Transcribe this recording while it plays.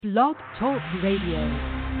Blog Talk Radio.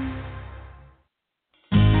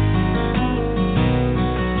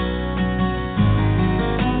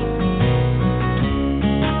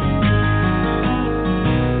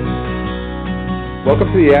 Welcome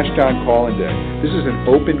to the Ask John Call-In Day. This is an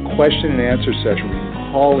open question and answer session where you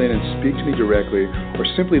can call in and speak to me directly or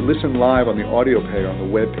simply listen live on the audio player on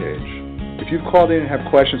the web page. If you've called in and have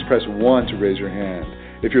questions, press 1 to raise your hand.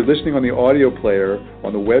 If you're listening on the audio player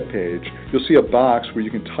on the web page, you'll see a box where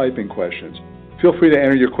you can type in questions. Feel free to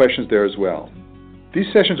enter your questions there as well. These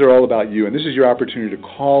sessions are all about you, and this is your opportunity to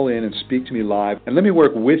call in and speak to me live, and let me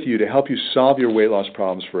work with you to help you solve your weight loss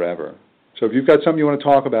problems forever. So if you've got something you want to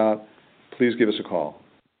talk about, please give us a call.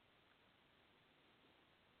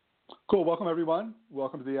 Cool. Welcome, everyone.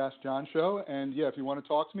 Welcome to the Ask John Show. And, if you want to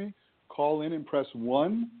talk to me, call in and press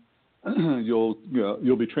 1.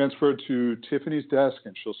 You'll be transferred to Tiffany's desk,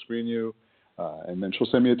 and she'll screen you, and then she'll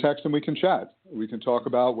send me a text, and we can chat. We can talk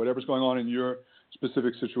about whatever's going on in your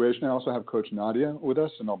specific situation. I also have Coach Nadia with us,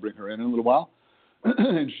 and I'll bring her in a little while.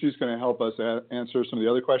 And she's going to help us answer some of the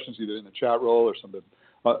other questions, either in the chat roll or some of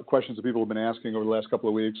the questions that people have been asking over the last couple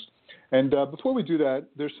of weeks. And before we do that,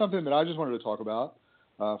 there's something that I just wanted to talk about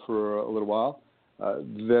for a little while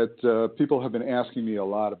that people have been asking me a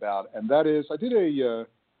lot about, and that is I did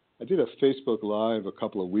a Facebook Live a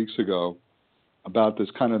couple of weeks ago about this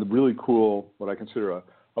kind of really cool, what I consider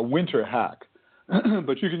a winter hack.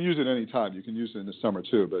 But you can use it any time. You can use it in the summer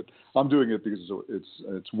too. But I'm doing it because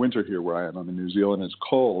it's winter here where I am. I'm in New Zealand. It's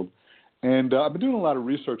cold. And I've been doing a lot of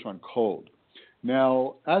research on cold.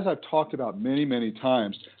 Now, as I've talked about many, many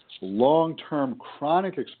times, long-term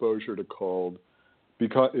chronic exposure to cold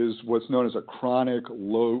is what's known as a chronic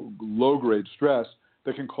low-grade stress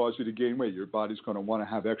that can cause you to gain weight. Your body's going to want to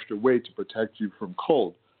have extra weight to protect you from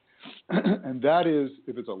cold. And that is,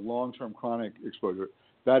 if it's a long-term chronic exposure,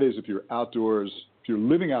 that is if you're outdoors, if you're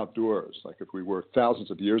living outdoors, like if we were thousands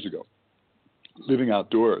of years ago, living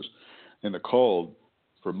outdoors in the cold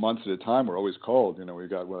for months at a time, we're always cold. We've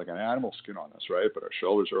got like an animal skin on us, right? But our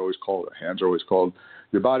shoulders are always cold, our hands are always cold.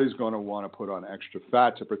 Your body's going to want to put on extra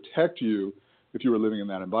fat to protect you if you were living in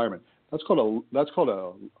that environment. That's called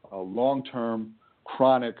a long-term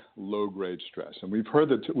chronic low-grade stress. And we've heard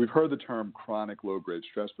the term chronic low-grade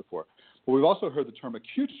stress before, but we've also heard the term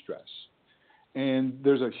acute stress. And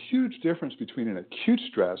there's a huge difference between an acute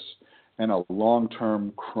stress and a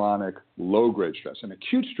long-term chronic low-grade stress. An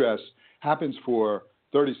acute stress happens for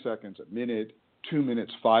 30 seconds, a minute, 2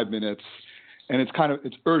 minutes, 5 minutes, and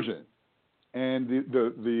it's urgent. And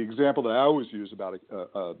the example that I always use about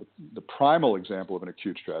the primal example of an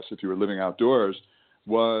acute stress, if you were living outdoors,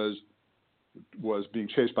 was being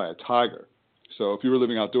chased by a tiger. So if you were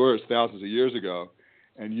living outdoors thousands of years ago,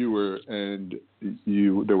 and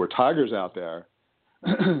there were tigers out there,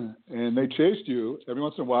 and they chased you every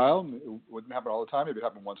once in a while. It wouldn't happen all the time. Maybe it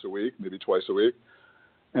happened once a week, maybe twice a week.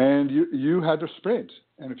 And you had to sprint.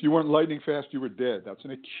 And if you weren't lightning fast, you were dead. That's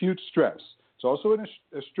an acute stress. It's also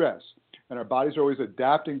a stress. And our bodies are always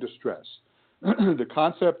adapting to stress. The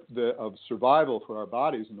concept of survival for our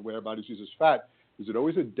bodies and the way our bodies uses fat is it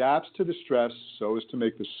always adapts to the stress so as to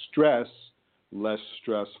make the stress less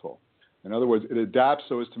stressful. In other words, it adapts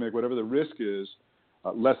so as to make whatever the risk is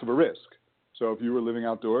less of a risk. So if you were living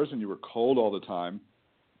outdoors and you were cold all the time,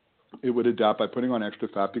 it would adapt by putting on extra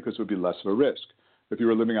fat because it would be less of a risk. If you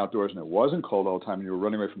were living outdoors and it wasn't cold all the time and you were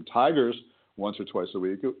running away from tigers once or twice a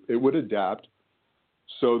week, it would adapt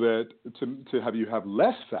so that to have you have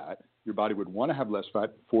less fat, your body would want to have less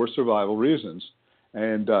fat for survival reasons.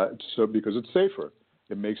 And so because it's safer,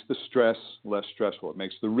 it makes the stress less stressful. It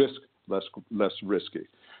makes the risk less risky.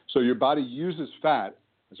 So your body uses fat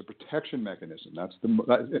as a protection mechanism. That's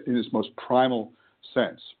in its most primal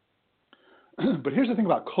sense. But here's the thing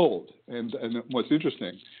about cold, and what's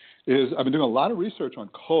interesting is I've been doing a lot of research on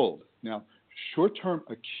cold. Now, short-term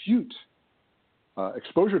acute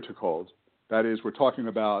exposure to cold, that is, we're talking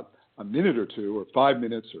about a minute or two or 5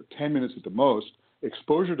 minutes or 10 minutes at the most,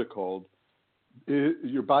 exposure to cold,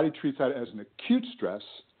 your body treats that as an acute stress,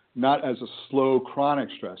 not as a slow chronic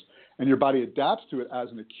stress. And your body adapts to it as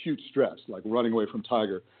an acute stress, like running away from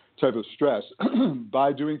tiger type of stress,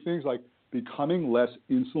 by doing things like becoming less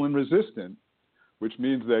insulin resistant, which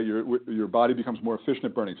means that your body becomes more efficient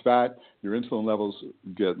at burning fat, your insulin levels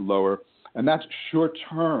get lower, and that's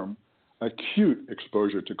short-term acute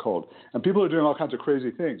exposure to cold. And people are doing all kinds of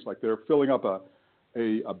crazy things, like they're filling up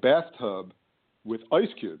a bathtub with ice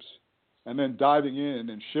cubes and then diving in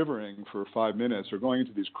and shivering for 5 minutes or going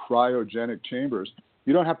into these cryogenic chambers.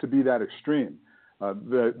 You don't have to be that extreme.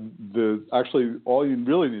 Actually, all you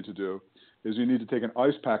really need to do is you need to take an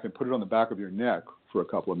ice pack and put it on the back of your neck for a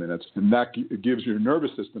couple of minutes, and that gives your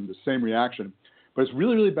nervous system the same reaction. But it's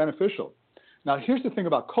really, really beneficial. Now, here's the thing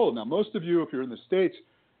about cold. Now, most of you, if you're in the States,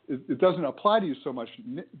 it doesn't apply to you so much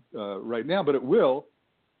right now, but it will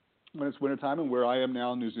when it's wintertime, and where I am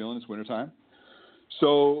now in New Zealand, it's wintertime.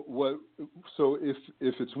 So if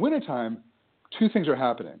it's wintertime, two things are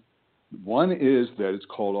happening. One is that it's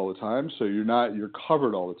cold all the time, so you're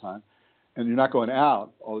covered all the time, and you're not going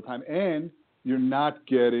out all the time, and you're not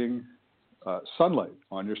getting sunlight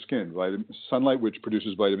on your skin, sunlight which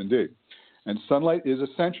produces vitamin D. And sunlight is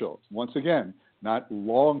essential. Once again, not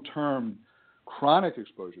long-term chronic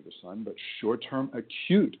exposure to sun, but short-term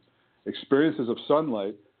acute experiences of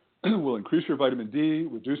sunlight will increase your vitamin D,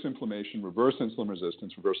 reduce inflammation, reverse insulin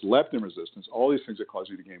resistance, reverse leptin resistance, all these things that cause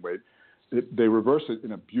you to gain weight. They reverse it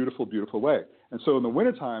in a beautiful, beautiful way. And so in the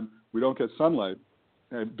wintertime, we don't get sunlight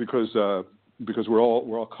because we're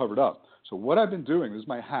all covered up. So what I've been doing, this is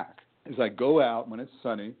my hack, is I go out when it's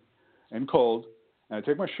sunny and cold, and I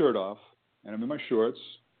take my shirt off, and I'm in my shorts,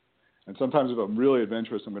 and sometimes if I'm really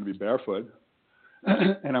adventurous, I'm going to be barefoot,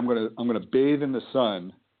 and I'm going to bathe in the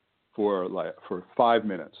sun for 5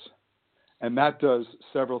 minutes, and that does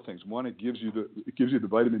several things. One, it gives you the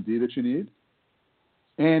vitamin D that you need,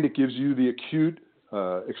 and it gives you the acute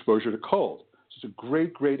exposure to cold. So it's a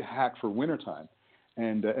great, great hack for wintertime,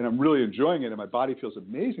 and I'm really enjoying it, and my body feels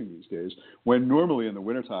amazing these days. When normally in the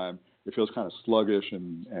wintertime it feels kind of sluggish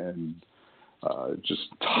and just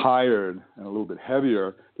tired and a little bit heavier.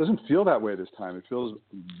 It doesn't feel that way this time. It feels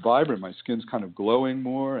vibrant. My skin's kind of glowing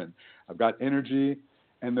more, and I've got energy.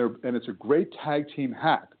 And it's a great tag team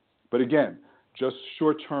hack. But again, just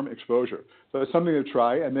short-term exposure. So it's something to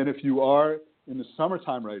try. And then if you are in the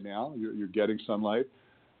summertime right now, you're getting sunlight,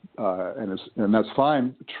 and that's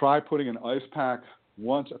fine. Try putting an ice pack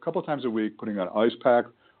a couple of times a week, putting an ice pack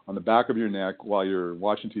on the back of your neck while you're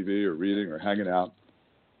watching TV or reading or hanging out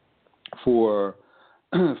for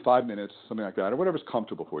 5 minutes, something like that, or whatever's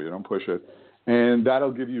comfortable for you. Don't push it, and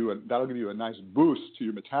that'll give you a nice boost to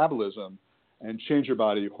your metabolism and change your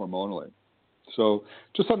body hormonally. So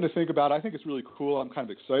just something to think about. I think it's really cool. I'm kind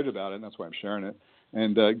of excited about it, and that's why I'm sharing it.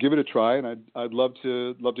 And give it a try, and I'd love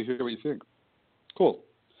to hear what you think. Cool.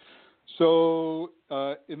 So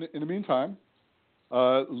in the meantime,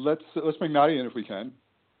 let's bring Nadia in if we can,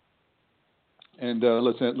 and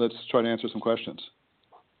let's try to answer some questions.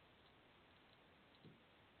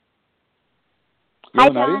 Hi,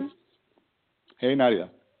 Hello, Nadia. John. Hey, Nadia.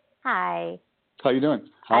 Hi. How you doing?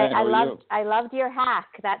 Hi, how are you? I loved your hack.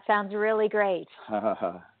 That sounds really great.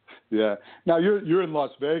 Yeah. Now you're in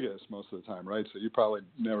Las Vegas most of the time, right? So you probably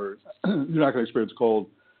you're not going to experience cold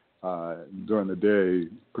during the day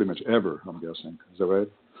pretty much ever, I'm guessing. Is that right?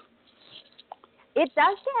 It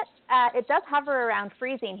does hover around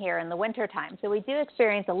freezing here in the wintertime. So we do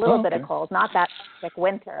experience a little bit of cold, not that thick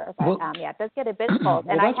winter, but it does get a bit cold.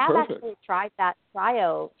 And I have actually tried that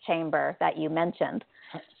cryo chamber that you mentioned.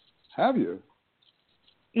 Have you?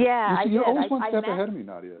 Yeah, I did. You're always one step ahead of me,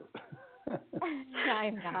 Nadia.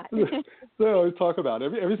 I'm not. So I always talk about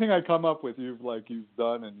everything I come up with. You've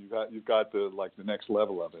done, and you've got the next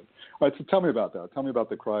level of it. All right, so tell me about that. Tell me about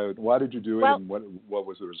the cryo. Why did you do it, and what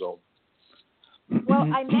was the result? Well,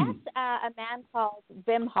 I met a man called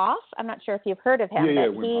Wim Hof. I'm not sure if you've heard of him. Yeah,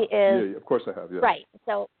 but he is. Yeah, of course I have. Yeah. Right.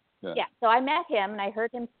 So so I met him and I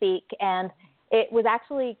heard him speak, and it was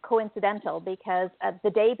actually coincidental because the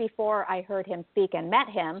day before I heard him speak and met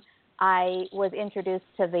him, I was introduced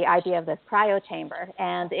to the idea of this cryo chamber,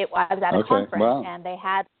 and I was at a conference, and they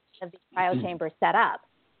had the cryo chamber set up.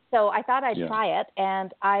 So I thought I'd try it,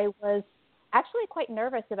 and I was actually quite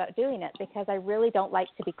nervous about doing it because I really don't like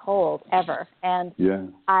to be cold ever. And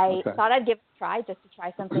I thought I'd give it a try just to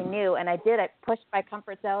try something new, and I did. I pushed my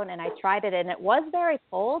comfort zone, and I tried it, and it was very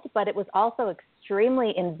cold, but it was also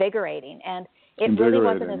extremely invigorating, and it really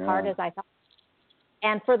wasn't as hard as I thought.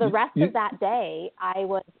 And for the rest of that day, I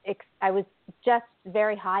was just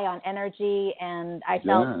very high on energy, and I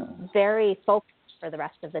felt very focused for the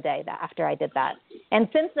rest of the day after I did that. And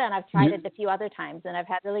since then, I've tried it a few other times, and I've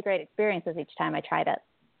had really great experiences each time I tried it.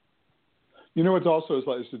 You know, it's also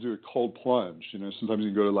is to do a cold plunge. You know, sometimes you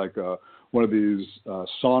can go to one of these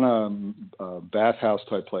sauna bathhouse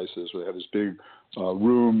type places where they have this big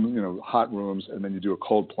room, hot rooms, and then you do a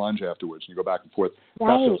cold plunge afterwards, and you go back and forth.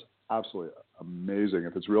 Right. That feels absolutely amazing.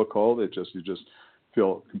 If it's real cold, you just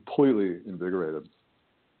feel completely invigorated.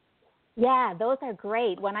 Yeah, those are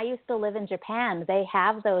great. When I used to live in Japan, they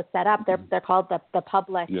have those set up. They're called the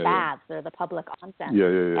public baths or the public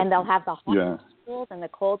onsen. And they'll have the hot plunge pools and the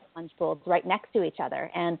cold plunge pools right next to each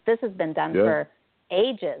other. And this has been done for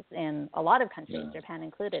ages in a lot of countries, Japan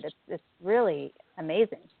included. It's really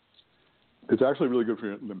amazing. It's actually really good for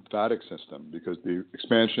your lymphatic system because the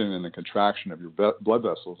expansion and the contraction of your blood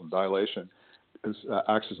vessels and dilation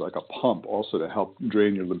acts as like a pump also to help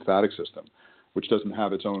drain your lymphatic system, which doesn't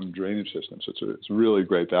have its own drainage system. So it's really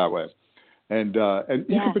great that way. And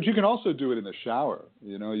but you can also do it in the shower.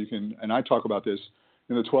 You know, you can, and I talk about this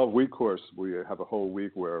in the 12-week course. We have a whole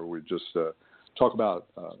week where we just talk about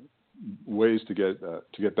ways to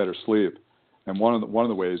get better sleep. And one of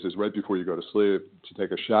the ways is right before you go to sleep to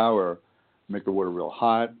take a shower, make the water real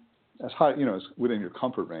hot, as hot, you know, as within your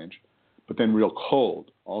comfort range, but then real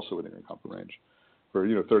cold, also within your comfort range, for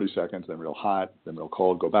 30 seconds, then real hot, then real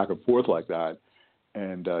cold, go back and forth like that.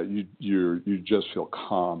 And you just feel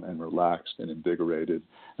calm and relaxed and invigorated.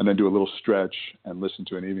 And then do a little stretch and listen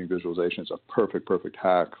to an evening visualization. It's a perfect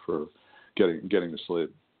hack for getting to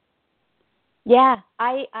sleep. Yeah,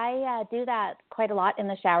 I do that quite a lot in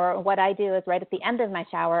the shower. What I do is right at the end of my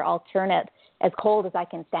shower, I'll turn it as cold as I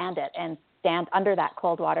can stand it and stand under that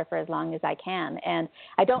cold water for as long as I can. And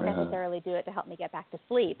I don't necessarily do it to help me get back to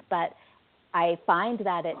sleep, but I find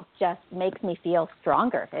that it just makes me feel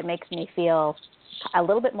stronger. It makes me feel a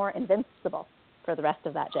little bit more invincible for the rest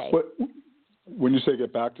of that day. But when you say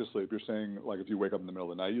get back to sleep, you're saying like if you wake up in the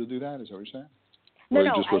middle of the night, you'll do that? Is that what you're saying? No,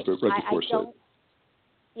 just right before sleep?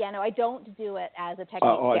 Yeah, no, I don't do it as a technique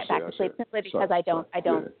to get back to sleep simply because I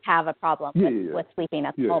don't have a problem with sleeping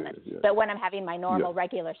at the moment. But when I'm having my normal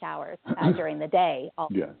regular showers during the day, I'll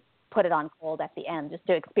put it on cold at the end just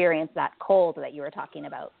to experience that cold that you were talking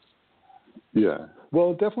about. Yeah.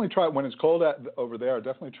 Well, definitely try when it's cold over there.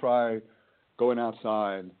 Definitely try going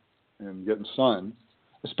outside and getting sun,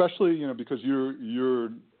 especially because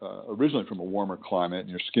you're originally from a warmer climate and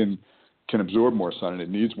your skin can absorb more sun and it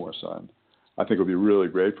needs more sun. I think it would be really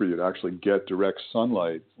great for you to actually get direct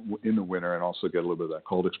sunlight in the winter and also get a little bit of that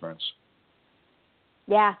cold experience.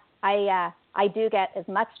 Yeah, I do get as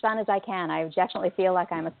much sun as I can. I definitely feel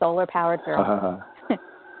like I'm a solar-powered girl.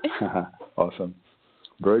 Awesome.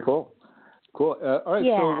 Very cool. Cool. All right.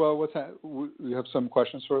 Yeah. So what's that? You have some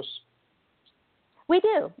questions for us? We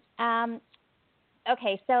do.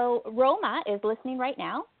 Okay. So Roma is listening right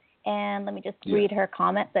now, and let me just read her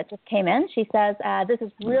comment that just came in. She says, "This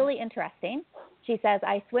is really interesting." She says,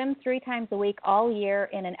 "I swim 3 times a week all year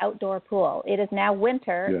in an outdoor pool. It is now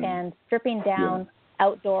winter, and stripping down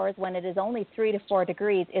outdoors when it is only 3 to 4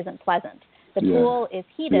 degrees isn't pleasant. The pool is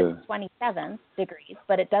heated to 27 degrees,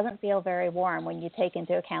 but it doesn't feel very warm when you take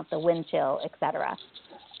into account the wind chill, etc."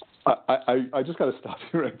 I just got to stop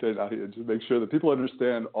you right there, Nadia, to make sure that people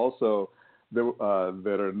understand also that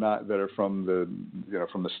are from the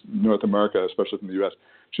from the North America, especially from the U.S.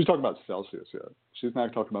 She's talking about Celsius here. She's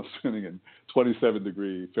not talking about swimming in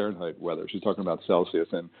 27-degree Fahrenheit weather. She's talking about Celsius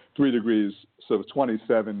and 3 degrees. So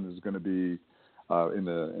 27 is going to be in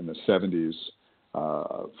the 70s.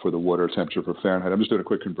 For the water temperature for Fahrenheit. I'm just doing a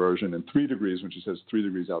quick conversion. And 3 degrees, when she says 3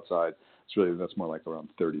 degrees outside, that's more like around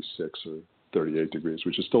 36 or 38 degrees,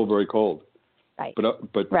 which is still very cold. Right.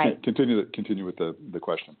 But continue with the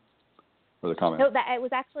question or the comment. No, it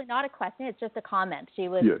was actually not a question. It's just a comment. She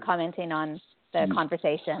was commenting on the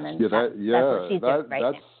conversation, and that's what she's doing right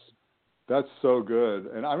now. That's so good.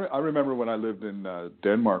 And I remember when I lived in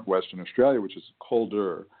Denmark, Western Australia, which is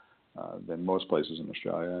colder than most places in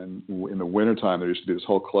Australia. And in the wintertime, there used to be this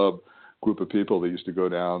whole group of people that used to go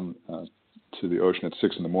down to the ocean at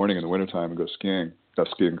 6 in the morning in the wintertime and go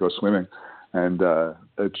swimming. And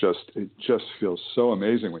it just feels so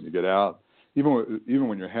amazing when you get out. Even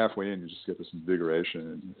when you're halfway in, you just get this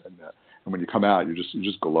invigoration. And when you come out, you're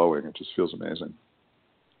just glowing. It just feels amazing.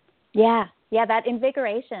 Yeah, that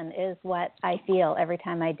invigoration is what I feel every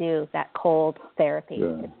time I do that cold therapy.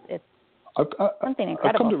 Yeah. It's something incredible.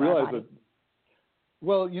 I've come to realize that.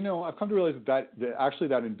 Well, I've come to realize that actually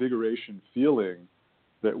that invigoration feeling,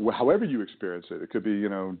 that however you experience it, it could be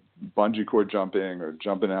bungee cord jumping or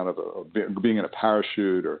jumping out of being in a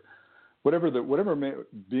parachute or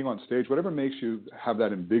being on stage, whatever makes you have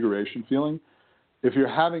that invigoration feeling. If you're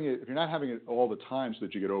not having it all the time so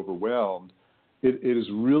that you get overwhelmed, it is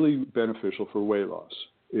really beneficial for weight loss.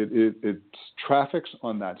 It traffics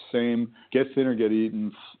on that same get thin or get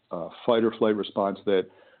eaten fight or flight response that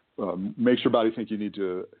makes your body think you need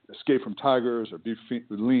to escape from tigers or be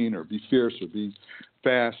lean or be fierce or be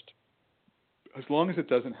fast, as long as it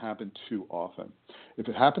doesn't happen too often. If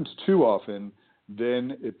it happens too often,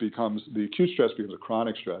 then the acute stress becomes a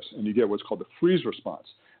chronic stress, and you get what's called the freeze response.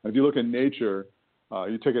 And if you look at nature,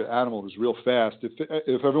 you take an animal who's real fast.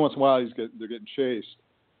 If every once in a while they're getting chased,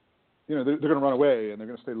 they're going to run away and they're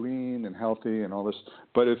going to stay lean and healthy and all this.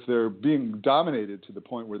 But if they're being dominated to the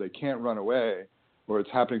point where they can't run away, or it's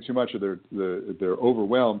happening too much, or they're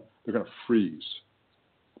overwhelmed, they're going to freeze.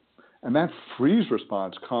 And that freeze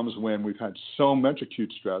response comes when we've had so much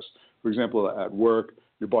acute stress. For example, at work,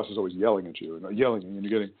 your boss is always yelling at you, and yelling,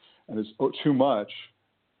 and it's too much.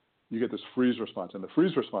 You get this freeze response, and the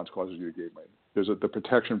freeze response causes you to gain weight. There's the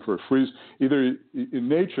protection for a freeze. Either in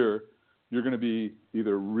nature, you're going to be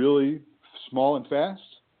either really small and fast,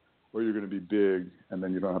 or you're going to be big, and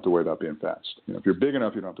then you don't have to worry about being fast. If you're big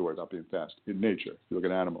enough, you don't have to worry about being fast. In nature, you look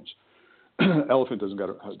at animals. Elephant doesn't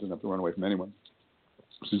have to run away from anyone.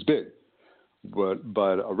 He's big, but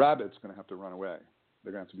a rabbit's going to have to run away.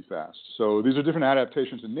 They're going to have to be fast. So these are different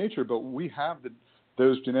adaptations in nature, but we have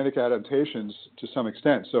those genetic adaptations to some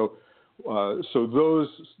extent. So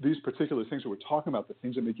these particular things that we're talking about, the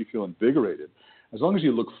things that make you feel invigorated, as long as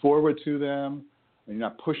you look forward to them and you're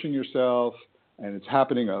not pushing yourself, and it's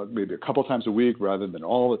happening maybe a couple times a week rather than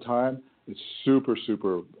all the time, it's super,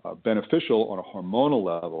 super beneficial on a hormonal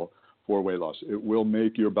level for weight loss. It will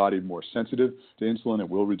make your body more sensitive to insulin. It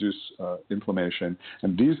will reduce inflammation.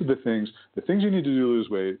 And these are the things you need to do to lose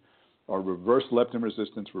weight are reverse leptin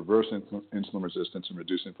resistance, reverse insulin resistance, and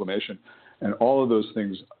reduce inflammation. And all of those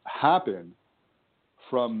things happen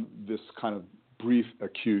from this kind of brief,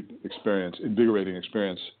 acute experience, invigorating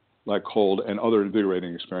experience like cold and other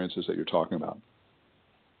invigorating experiences that you're talking about.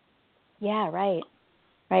 Yeah, right.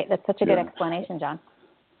 Right. That's such a good explanation, John.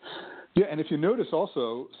 Yeah, and if you notice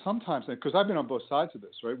also, sometimes, because I've been on both sides of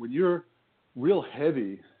this, right? When you're real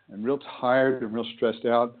heavy and real tired and real stressed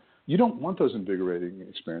out, you don't want those invigorating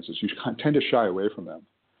experiences. You tend to shy away from them.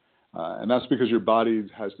 And that's because your body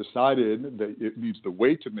has decided that it needs the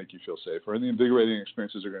weight to make you feel safer, and the invigorating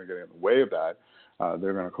experiences are going to get in the way of that.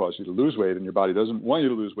 They're going to cause you to lose weight, and your body doesn't want you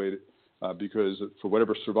to lose weight because for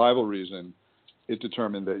whatever survival reason, it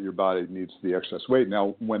determined that your body needs the excess weight.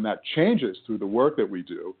 Now, when that changes through the work that we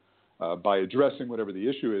do, by addressing whatever the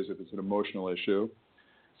issue is, if it's an emotional issue,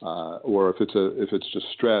 or if it's just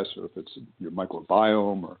stress, or if it's your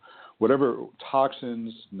microbiome, or whatever,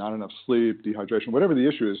 toxins, not enough sleep, dehydration, whatever the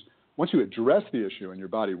issue is, once you address the issue and your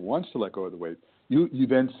body wants to let go of the weight, you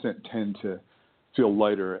then tend to feel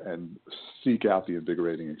lighter and seek out the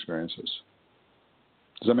invigorating experiences.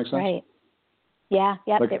 Does that make sense? Right. Yeah,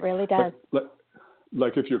 it really does.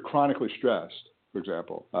 Like if you're chronically stressed, for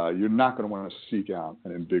example, you're not going to want to seek out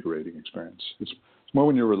an invigorating experience. It's more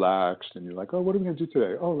when you're relaxed and you're like, oh, what are we going to do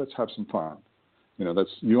today? Oh, let's have some fun.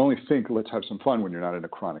 You only think let's have some fun when you're not in a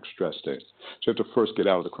chronic stress state. So you have to first get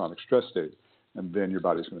out of the chronic stress state, and then your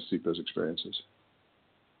body's going to seek those experiences.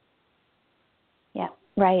 Yeah,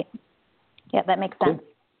 right. Yeah, that makes sense.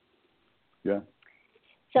 Cool. Yeah.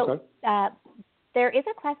 So okay. There is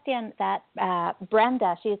a question that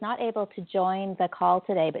Brenda, she's not able to join the call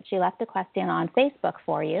today, but she left a question on Facebook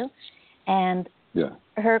for you. And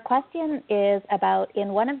her question is about, in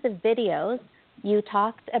one of the videos, you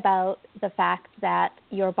talked about the fact that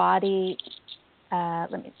your body,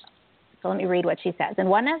 let me read what she says. In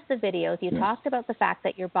one of the videos, you talked about the fact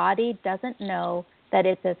that your body doesn't know that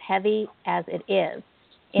it's as heavy as it is.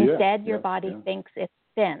 Instead, your body thinks it's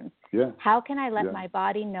thin. Yeah. How can I let my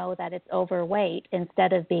body know that it's overweight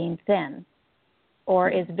instead of being thin? Or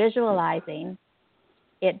is visualizing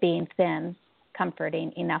it being thin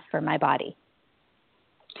comforting enough for my body?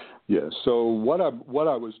 Yeah. So what I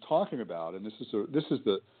was talking about, and this is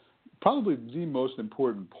probably the most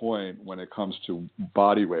important point when it comes to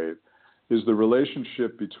body weight, is the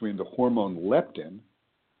relationship between the hormone leptin,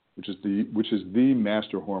 which is the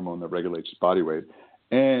master hormone that regulates body weight,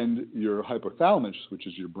 and your hypothalamus, which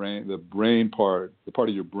is your brain, the part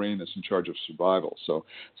of your brain that's in charge of survival. So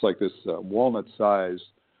it's like this walnut-sized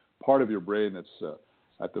part of your brain that's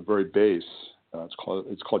at the very base.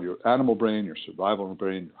 It's called your animal brain, your survival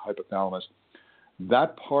brain, your hypothalamus.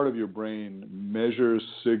 That part of your brain measures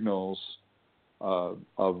signals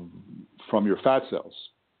from your fat cells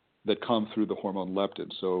that come through the hormone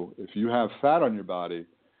leptin. So if you have fat on your body,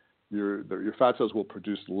 your fat cells will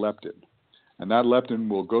produce leptin. And that leptin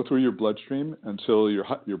will go through your bloodstream until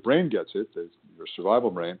your brain gets it, your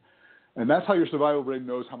survival brain. And that's how your survival brain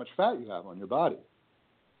knows how much fat you have on your body.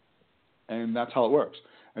 And that's how it works.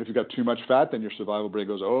 And if you've got too much fat, then your survival brain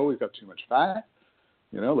goes, oh, we've got too much fat.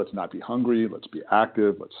 Let's not be hungry. Let's be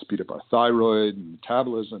active. Let's speed up our thyroid and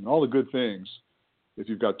metabolism and all the good things. If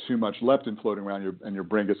you've got too much leptin floating around, and your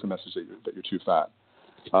brain gets the message that you're too fat.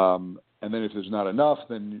 And then if there's not enough,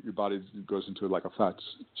 then your body goes into like a fat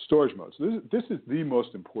storage mode. So this is the most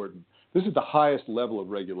important. This is the highest level of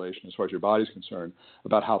regulation as far as your body's concerned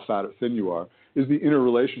about how fat or thin you are, is the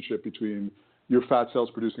interrelationship between your fat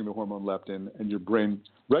cells producing the hormone leptin and your brain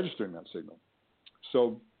registering that signal.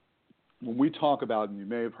 So when we talk about, and you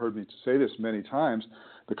may have heard me say this many times,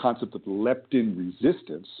 the concept of leptin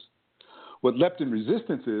resistance, What leptin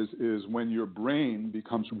resistance is when your brain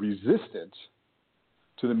becomes resistant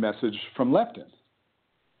to the message from leptin.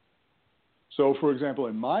 So, for example,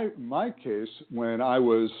 in my case, when I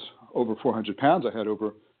was over 400 pounds, I had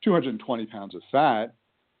over 220 pounds of fat,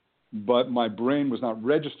 but my brain was not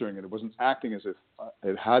registering it. It wasn't acting as if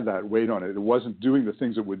it had that weight on it. It wasn't doing the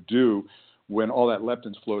things it would do when all that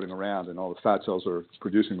leptin's floating around and all the fat cells are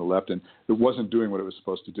producing the leptin. It wasn't doing what it was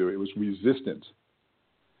supposed to do. It was resistant.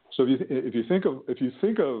 So if you think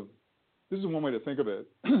of this is one way to think of it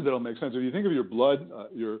that'll make sense. If you think of your blood,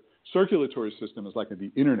 your circulatory system as like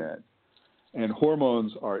the internet, and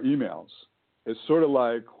hormones are emails. It's sort of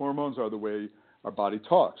like hormones are the way our body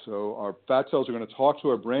talks. So our fat cells are going to talk to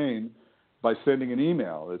our brain by sending an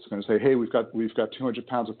email. It's going to say, hey, we've got 200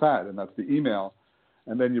 pounds of fat, and that's the email.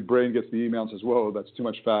 And then your brain gets the email and says, whoa, that's too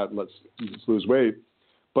much fat, let's lose weight.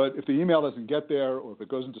 But if the email doesn't get there, or if it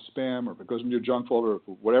goes into spam, or if it goes into your junk folder, or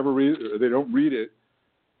for whatever reason, or they don't read it,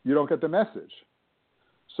 you don't get the message.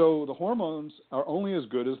 So the hormones are only as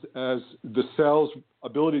good as the cell's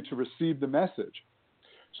ability to receive the message.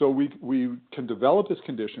 So we can develop this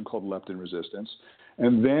condition called leptin resistance,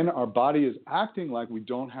 and then our body is acting like we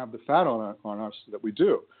don't have the fat on us that we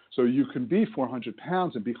do. So you can be 400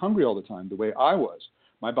 pounds and be hungry all the time, the way I was.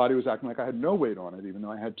 My body was acting like I had no weight on it, even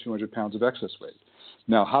though I had 200 pounds of excess weight.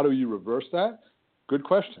 Now, how do you reverse that? Good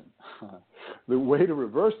question. The way to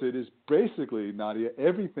reverse it is basically, Nadia,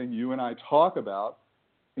 everything you and I talk about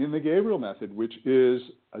in the Gabriel method, which is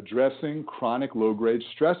addressing chronic low-grade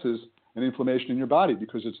stresses and inflammation in your body,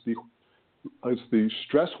 because it's the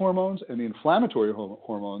stress hormones and the inflammatory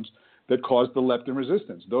hormones that cause the leptin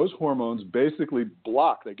resistance. Those hormones basically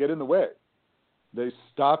block, they get in the way. They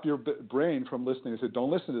stop your brain from listening. They say,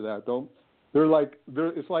 don't listen to that.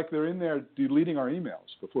 It's like they're in there deleting our emails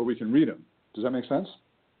before we can read them. Does that make sense?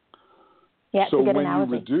 Yeah, it's so a good when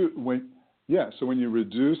analogy. So when you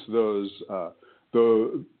reduce those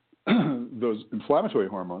those inflammatory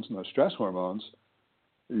hormones and those stress hormones,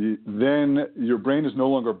 then your brain is no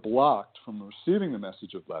longer blocked from receiving the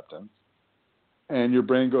message of leptin, and your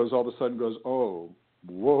brain all of a sudden goes, oh,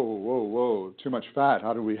 whoa, too much fat.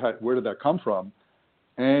 Where did that come from?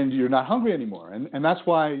 And you're not hungry anymore. And that's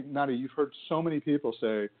why, Nadia, you've heard so many people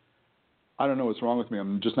say, I don't know what's wrong with me.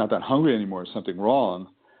 I'm just not that hungry anymore. Is something wrong?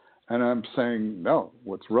 And I'm saying, no,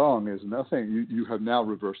 what's wrong is nothing. You have now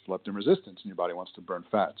reversed leptin resistance, and your body wants to burn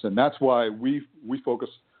fats. And that's why we focus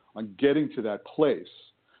on getting to that place,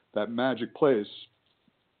 that magic place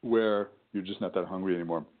where you're just not that hungry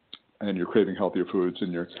anymore, and you're craving healthier foods,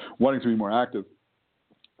 and you're wanting to be more active.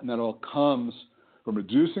 And that all comes from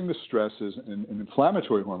reducing the stresses and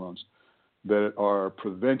inflammatory hormones that are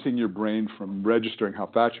preventing your brain from registering how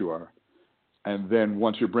fat you are. And then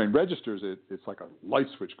once your brain registers it, it's like a light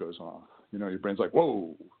switch goes off. Your brain's like,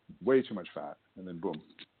 whoa, way too much fat. And then boom.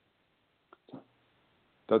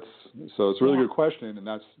 So it's a really good question, and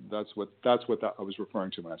that's what I was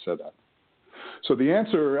referring to when I said that. So the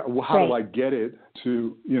answer, how do I get it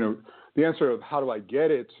to, the answer of how do I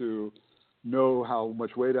get it to know how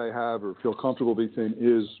much weight I have or feel comfortable being thin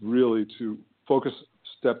is really to focus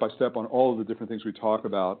step by step on all of the different things we talk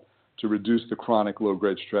about to reduce the chronic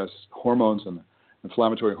low-grade stress hormones and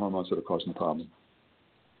inflammatory hormones that are causing the problem.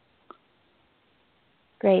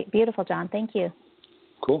 Great. Beautiful, John. Thank you.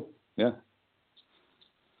 Cool. Yeah.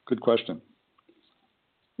 Good question.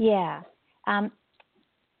 Yeah.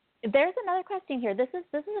 There's another question here. This is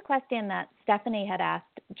a question that Stephanie had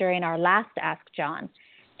asked during our last Ask John.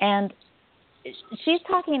 And she's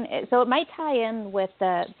talking, so it might tie in with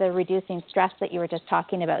the reducing stress that you were just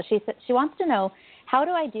talking about. She wants to know, how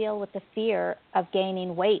do I deal with the fear of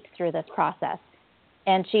gaining weight through this process?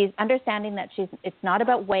 And she's understanding that it's not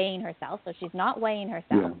about weighing herself, so she's not weighing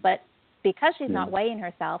herself. But because she's not weighing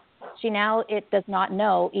herself, it does not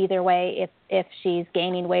know either way if she's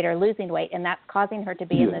gaining weight or losing weight, and that's causing her to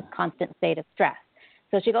be in this constant state of stress.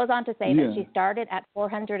 So she goes on to say that she started at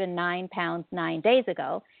 409 pounds 9 days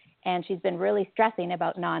ago, and she's been really stressing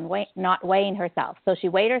about not weighing herself. So she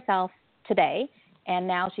weighed herself today, and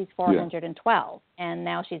now she's 412, and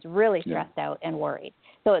now she's really stressed out and worried.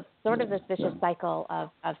 So it's sort of this vicious cycle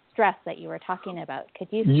of stress that you were talking about. Could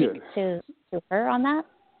you speak to her on that?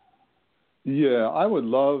 Yeah, I would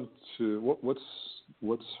love to.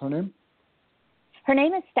 What's her name? Her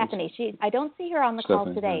name is Stephanie. I don't see her on the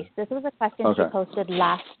call today. This was a question she posted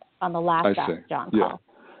on the last Ask John call.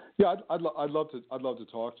 Yeah, I'd love to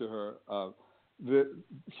talk to her.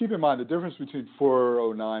 Keep in mind the difference between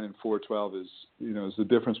 409 and 412 is the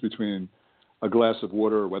difference between a glass of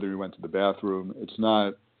water or whether you went to the bathroom. It's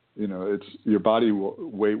not, it's your body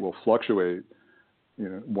weight will fluctuate,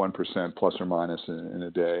 1% plus or minus in a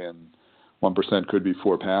day, and 1% could be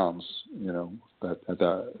 4 pounds, at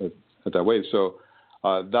that weight. So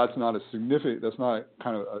that's not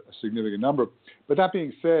kind of a significant number. But that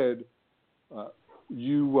being said,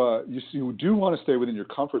 you do want to stay within your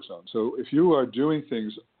comfort zone. So if you are doing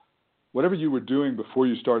things, whatever you were doing before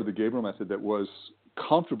you started the Gabriel method that was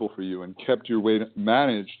comfortable for you and kept your weight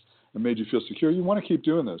managed and made you feel secure, you want to keep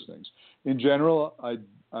doing those things. In general,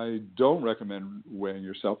 I don't recommend weighing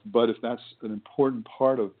yourself, but if that's an important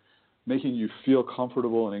part of making you feel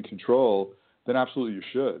comfortable and in control, then absolutely you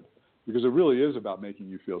should, because it really is about making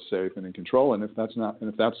you feel safe and in control. And if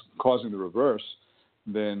that's causing the reverse,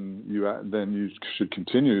 then you should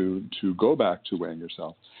continue to go back to weighing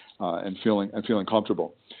yourself and feeling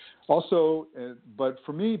comfortable. Also, but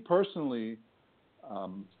for me personally,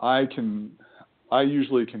 I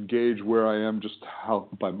usually can gauge where I am just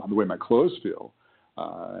by the way my clothes feel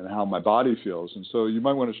and how my body feels. And so you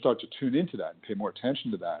might want to start to tune into that and pay more attention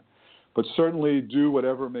to that. But certainly do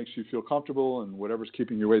whatever makes you feel comfortable and whatever's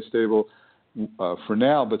keeping your weight stable for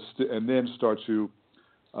now, and then start to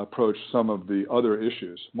approach some of the other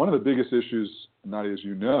issues. One of the biggest issues, Nadia, as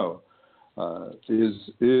you know,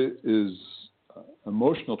 is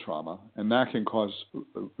emotional trauma, and that can cause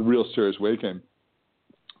real serious weight gain.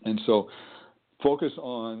 And so focus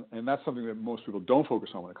on, and that's something that most people don't focus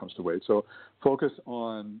on when it comes to weight. So focus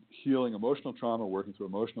on healing emotional trauma, working through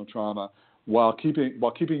emotional trauma, while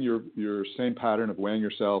keeping your same pattern of weighing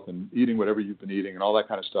yourself and eating whatever you've been eating and all that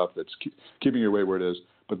kind of stuff that's keeping your weight where it is,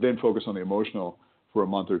 but then focus on the emotional for a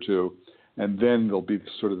month or two. And then there'll be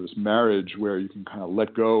sort of this marriage where you can kind of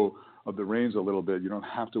let go of the reins a little bit. You don't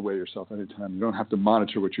have to weigh yourself anytime. You don't have to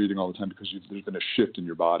monitor what you're eating all the time because there's been a shift in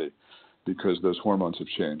your body because those hormones have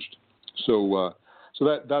changed. So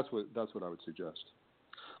that's what I would suggest.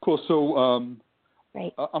 Cool. So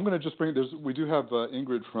Great. I'm going to just we do have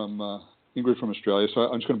Ingrid from Australia, so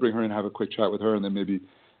I'm just going to bring her in and have a quick chat with her, and then maybe,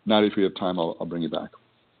 Nadia, if we have time, I'll bring you back.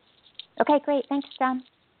 Okay, great. Thanks, John.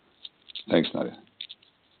 Thanks, Nadia.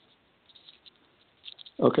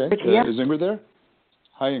 Okay. Yeah. Is Ingrid there?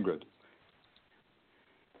 Hi, Ingrid.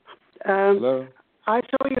 Hello. I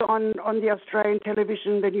saw you on the Australian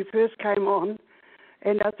television when you first came on,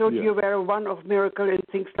 and I thought you were a one-off miracle and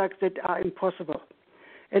things like that are impossible.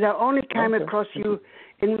 And I only came across you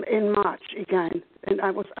in March again, and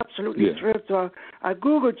I was absolutely thrilled. So I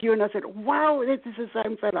Googled you, and I said, wow, this is the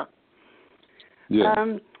same fella.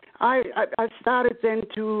 Yeah. I started then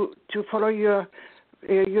to follow your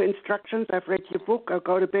instructions. I've read your book. I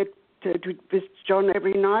go to bed with John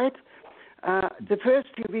every night. The first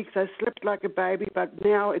few weeks I slept like a baby, but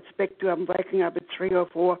now it's back to I'm waking up at 3 or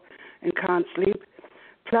 4 and can't sleep.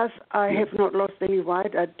 Plus, I have not lost any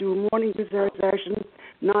weight. I do morning visualization,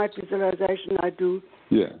 night visualization. I do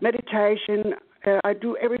meditation. I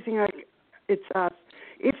do everything it's asked.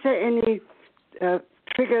 If there are any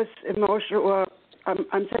triggers, emotional, or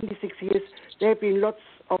I'm 76 years, there have been lots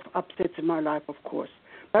of upsets in my life, of course,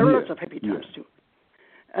 but lots of happy times too.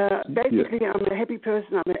 Basically, I'm a happy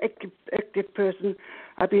person. I'm an active person.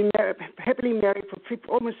 I've been happily married for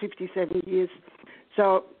almost 57 years.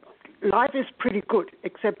 So life is pretty good,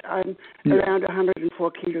 except I'm around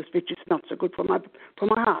 104 kilos, which is not so good for my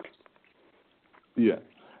heart. Yeah.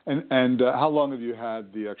 And how long have you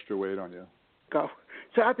had the extra weight on you?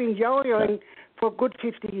 So I've been yo-yoing for a good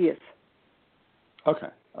 50 years. Okay.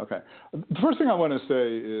 The first thing I want to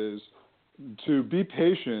say is to be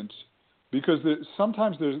patient, because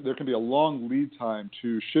sometimes there can be a long lead time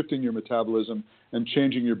to shifting your metabolism and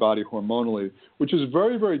changing your body hormonally, which is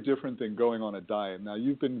very, very different than going on a diet. Now,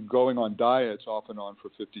 you've been going on diets off and on for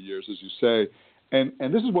 50 years, as you say,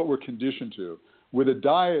 and this is what we're conditioned to. With a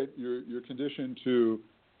diet, you're conditioned to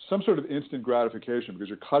some sort of instant gratification because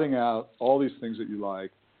you're cutting out all these things that you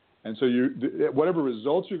like. And so whatever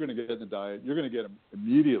results you're going to get in the diet, you're going to get them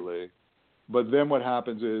immediately. But then what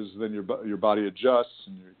happens is then your body adjusts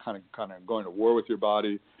and you're kind of going to war with your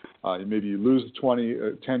body. Maybe you lose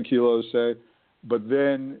 10 kilos, say, but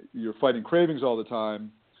then you're fighting cravings all the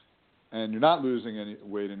time and you're not losing any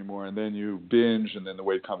weight anymore. And then you binge and then the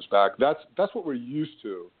weight comes back. That's what we're used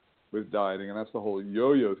to with dieting, and that's the whole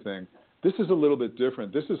yo-yo thing. This is a little bit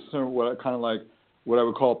different. This is what I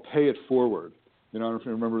would call pay it forward. I don't know if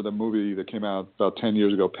you remember the movie that came out about 10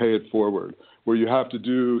 years ago, Pay It Forward, where you have to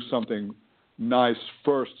do something nice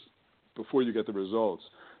first before you get the results.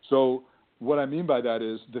 So what I mean by that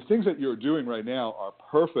is the things that you're doing right now are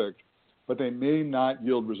perfect, but they may not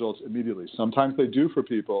yield results immediately. Sometimes they do for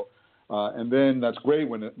people, and then that's great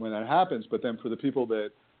when that happens. But then for the people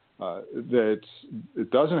that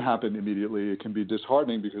it doesn't happen immediately, it can be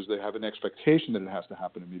disheartening because they have an expectation that it has to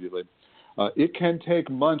happen immediately. It can take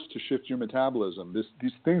months to shift your metabolism.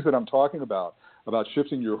 These things that I'm talking about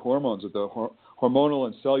shifting your hormones at the hormonal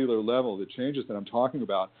and cellular level, the changes that I'm talking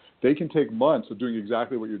about, they can take months of doing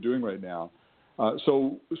exactly what you're doing right now.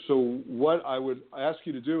 So what I would ask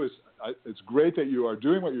you to do is, it's great that you are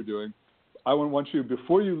doing what you're doing. I want you,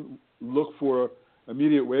 before you look for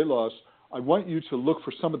immediate weight loss, I want you to look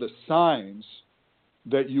for some of the signs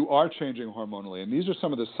that you are changing hormonally. And these are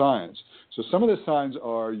some of the signs. So some of the signs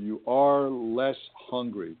are you are less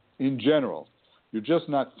hungry in general. You're just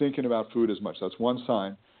not thinking about food as much. That's one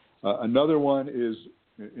sign. Another one is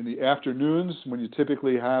in the afternoons when you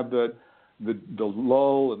typically have the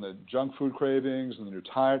lull and the junk food cravings and then you're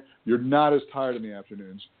tired. You're not as tired in the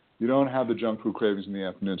afternoons. You don't have the junk food cravings in the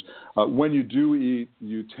afternoons. When you do eat,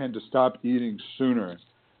 you tend to stop eating sooner,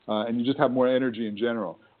 and you just have more energy in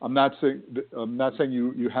general. I'm not saying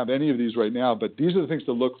you have any of these right now, but these are the things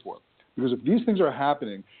to look for. Because if these things are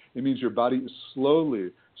happening, it means your body is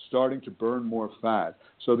slowly starting to burn more fat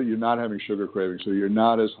so that you're not having sugar cravings, so you're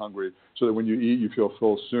not as hungry, so that when you eat, you feel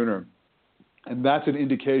full sooner. And that's an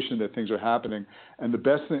indication that things are happening. And the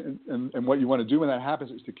best thing, and what you want to do when that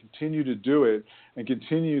happens is to continue to do it and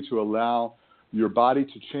continue to allow your body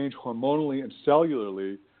to change hormonally and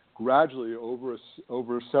cellularly gradually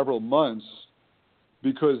over several months,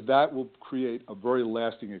 because that will create a very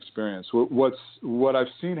lasting experience. What I've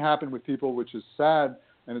seen happen with people, which is sad,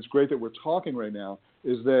 and it's great that we're talking right now,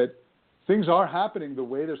 is that things are happening the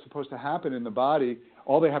way they're supposed to happen in the body.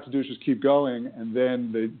 All they have to do is just keep going, and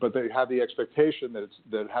then they have the expectation that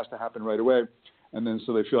it has to happen right away, and then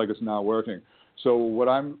so they feel like it's not working. So what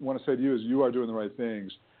I want to say to you is you are doing the right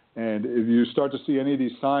things, and if you start to see any of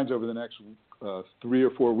these signs over the next 3 or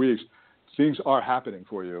 4 weeks, things are happening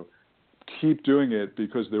for you. Keep doing it,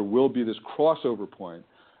 because there will be this crossover point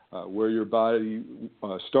where your body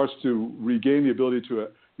starts to regain the ability to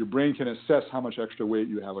your brain can assess how much extra weight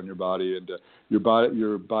you have on your body, and your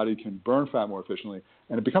body can burn fat more efficiently,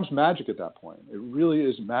 and it becomes magic at that point. It really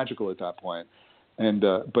is magical at that point, and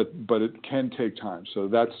but it can take time. So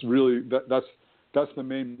that's really that's the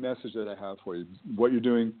main message that I have for you. What you're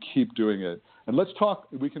doing, keep doing it, and let's talk.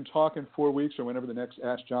 We can talk in 4 weeks or whenever the next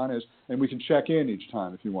Ask John is, and we can check in each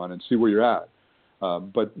time if you want and see where you're at.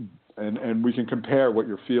 And we can compare what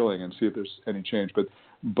you're feeling and see if there's any change.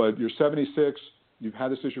 But you're 76. You've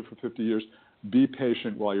had this issue for 50 years. Be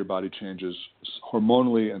patient while your body changes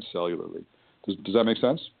hormonally and cellularly. Does that make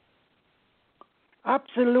sense?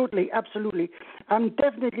 Absolutely. I'm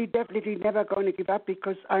definitely never going to give up,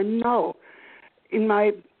 because I know in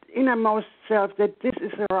my innermost self that this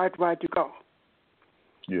is the right way to go.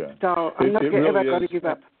 Yeah. So I'm not really ever going to give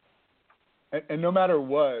up. And no matter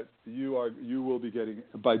what, you will be getting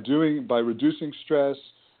by reducing stress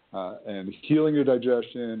and healing your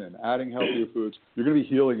digestion and adding healthier foods. You're going to be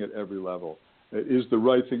healing at every level. It is the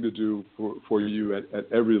right thing to do for you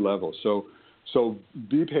at every level. So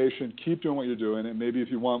be patient, keep doing what you're doing, and maybe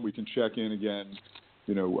if you want, we can check in again,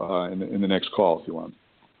 in the next call if you want.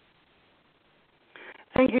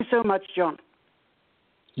 Thank you so much, John.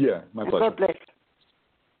 Yeah, my pleasure. God bless.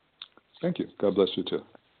 Thank you. God bless you too.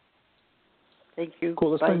 Thank you.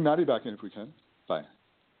 Cool. Let's Bye. bring Nadia back in if we can. Bye.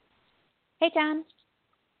 Hey, John.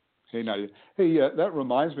 Hey, Nadia. Hey, that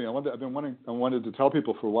reminds me. I wanted to tell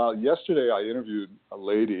people for a while. Yesterday, I interviewed a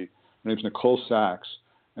lady. Her name's Nicole Sachs,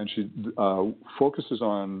 and she focuses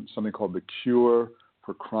on something called the cure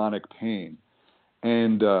for chronic pain.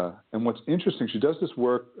 And what's interesting, she does this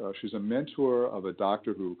work. She's a mentor of a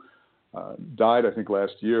doctor who died, I think,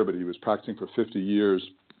 last year, but he was practicing for 50 years,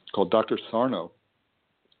 called Dr. Sarno.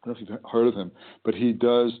 I don't know if you've heard of him, but he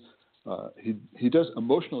does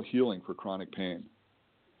emotional healing for chronic pain.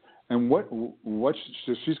 And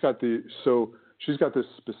she's got this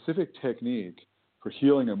specific technique for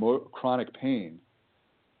healing chronic pain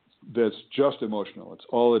that's just emotional. It's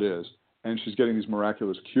all it is. And she's getting these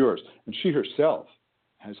miraculous cures. And she herself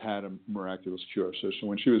has had a miraculous cure. So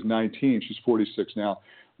when she was 19, she's 46 now.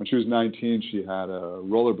 When she was 19, she had a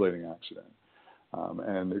rollerblading accident.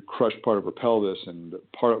 And it crushed part of her pelvis, and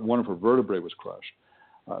one of her vertebrae was crushed.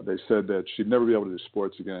 They said that she'd never be able to do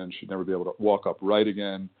sports again. She'd never be able to walk upright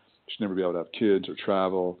again. She'd never be able to have kids or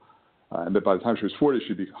travel. And that by the time she was 40,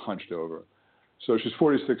 she'd be hunched over. So she's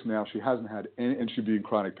 46 now. She hasn't had any, and she'd be in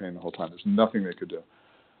chronic pain the whole time. There's nothing they could do.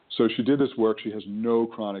 So she did this work. She has no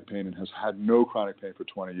chronic pain and has had no chronic pain for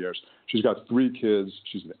 20 years. She's got 3 kids.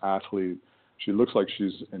 She's an athlete. She looks like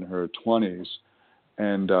she's in her 20s.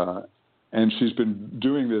 And she's been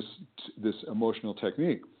doing this emotional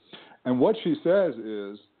technique. And what she says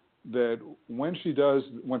is that when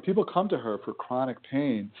people come to her for chronic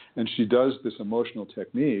pain and she does this emotional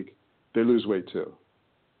technique, they lose weight too.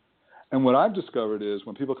 And what I've discovered is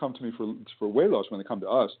when people come to me for weight loss, when they come to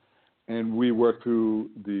us, and we work through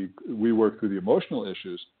the emotional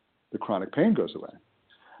issues, the chronic pain goes away.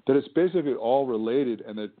 That it's basically all related,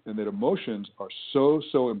 and that emotions are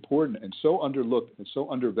so important and so underlooked and so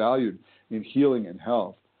undervalued in healing and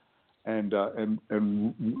health, and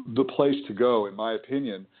the place to go, in my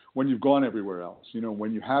opinion, when you've gone everywhere else.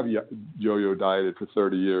 When you have yo-yo dieted for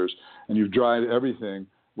 30 years and you've tried everything,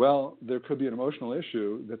 well, there could be an emotional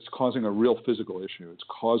issue that's causing a real physical issue. It's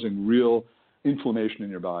causing real inflammation in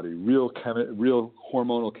your body, real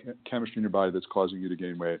hormonal chemistry in your body that's causing you to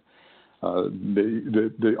gain weight.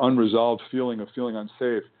 The unresolved feeling of feeling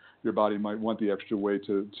unsafe, your body might want the extra weight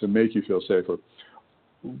to make you feel safer.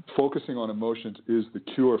 Focusing on emotions is the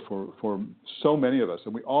cure for so many of us,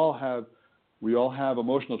 and we all have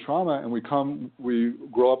emotional trauma, and we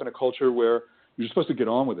grow up in a culture where you're supposed to get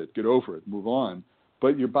on with it, get over it, move on,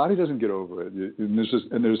 but your body doesn't get over it, and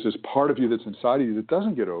there's this part of you that's inside of you that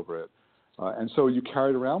doesn't get over it, and so you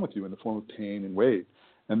carry it around with you in the form of pain and weight,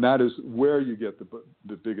 and that is where you get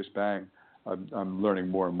the biggest bang. I'm learning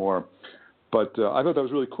more and more, but I thought that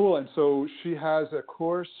was really cool, and so she has a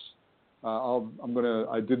course.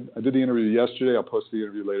 I did the interview yesterday. I'll post the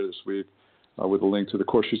interview later this week with a link to the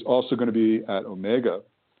course. She's also going to be at Omega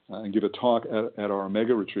and give a talk at our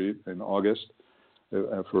Omega retreat in August.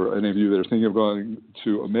 For any of you that are thinking of going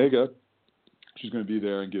to Omega, she's going to be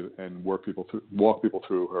there and walk people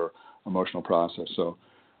through her emotional process. So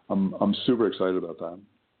I'm super excited about that.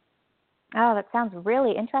 Oh, that sounds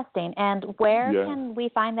really interesting. And where can we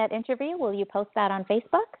find that interview? Will you post that on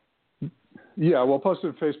Facebook? Yeah, well, I'll post it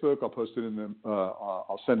on Facebook. I'll post it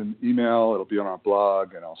I'll send an email. It'll be on our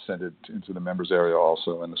blog, and I'll send it into the members area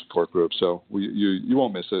also in the support group. So you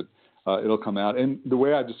won't miss it. It'll come out. And the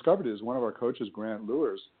way I discovered it is one of our coaches, Grant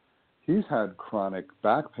Lewis, he's had chronic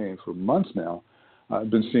back pain for months now. I've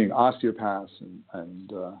been seeing osteopaths and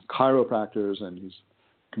chiropractors, and he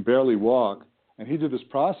can barely walk. And he did this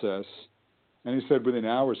process, and he said within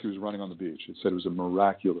hours he was running on the beach. He said it was a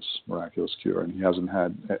miraculous cure, and he hasn't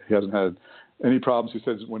had any problems. He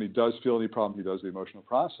says when he does feel any problem, he does the emotional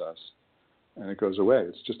process, and it goes away.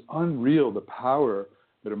 It's just unreal the power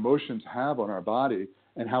that emotions have on our body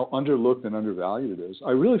and how underlooked and undervalued it is.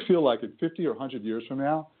 I really feel like in 50 or 100 years from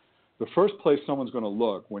now, the first place someone's going to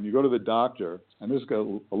look when you go to the doctor, and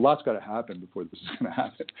a lot's got to happen before this is going to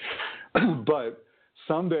happen, but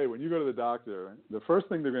someday when you go to the doctor, the first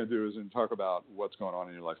thing they're going to do is talk about what's going on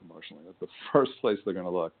in your life emotionally. That's the first place they're going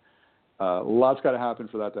to look. Lots got to happen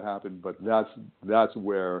for that to happen, but that's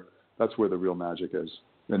where the real magic is,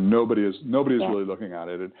 and nobody's really looking at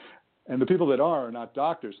it. And the people that are not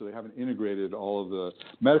doctors, so they haven't integrated all of the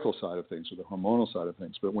medical side of things or the hormonal side of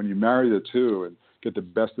things. But when you marry the two and get the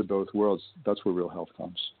best of both worlds, that's where real health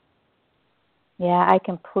comes. Yeah, I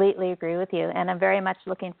completely agree with you, and I'm very much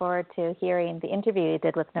looking forward to hearing the interview you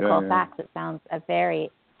did with Nicole Sachs. It sounds a very,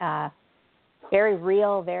 very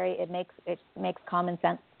real. It makes common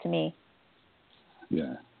sense to me.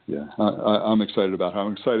 Yeah. I'm excited about her.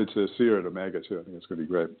 I'm excited to see her at Omega too. I think it's going to be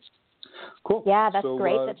great. Cool. Yeah, that's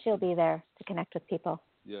great that she'll be there to connect with people.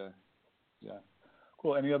 Yeah.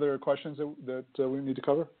 Cool. Any other questions that we need to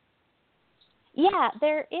cover? Yeah,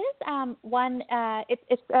 there is one.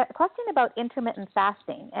 It's a question about intermittent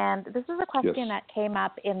fasting, and this is a question that came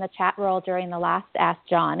up in the chat roll during the last Ask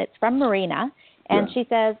John. It's from Marina, and she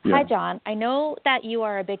says, "Hi, John. I know that you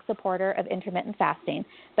are a big supporter of intermittent fasting,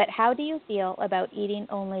 but how do you feel about eating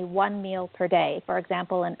only one meal per day? For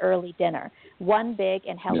example, an early dinner, one big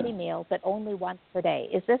and healthy meal, but only once per day.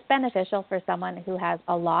 Is this beneficial for someone who has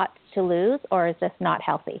a lot to lose, or is this not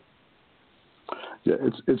healthy?" Yeah,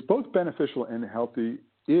 it's both beneficial and healthy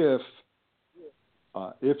if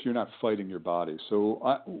you're not fighting your body.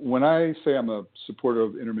 So when I say I'm a supporter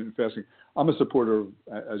of intermittent fasting, I'm a supporter of,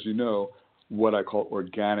 as you know, what I call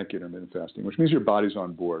organic intermittent fasting, which means your body's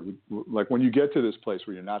on board. Like when you get to this place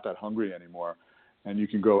where you're not that hungry anymore, and you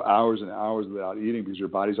can go hours and hours without eating because your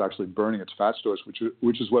body's actually burning its fat stores,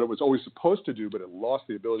 which is what it was always supposed to do, but it lost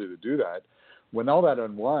the ability to do that. When all that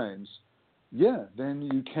unwinds, then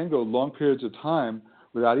you can go long periods of time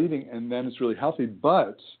without eating, and then it's really healthy.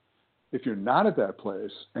 But if you're not at that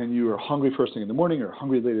place and you are hungry first thing in the morning or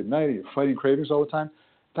hungry late at night and you're fighting cravings all the time,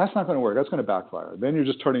 that's not going to work. That's going to backfire. Then you're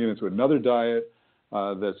just turning it into another diet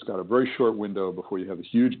that's got a very short window before you have a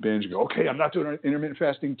huge binge. You go, okay, I'm not doing intermittent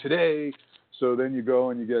fasting today. So then you go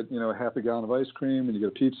and you get, half a gallon of ice cream, and you get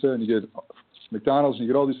a pizza, and you get McDonald's, and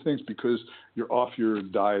you get all these things because you're off your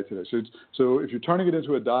diet today. So if you're turning it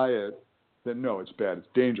into a diet, then no, it's bad. It's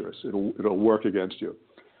dangerous. It'll work against you.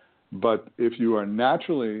 But if you are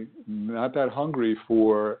naturally not that hungry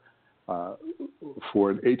for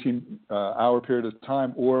for an 18-hour period of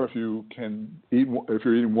time, or if you're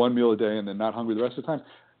eating one meal a day and then not hungry the rest of the time,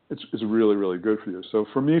 it's really, really good for you. So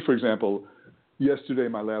for me, for example, yesterday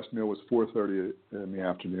my last meal was 4:30 in the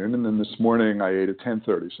afternoon, and then this morning I ate at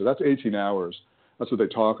 10:30. So that's 18 hours. That's what they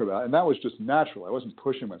talk about, and that was just natural. I wasn't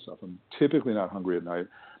pushing myself. I'm typically not hungry at night,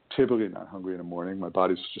 typically not hungry in the morning. My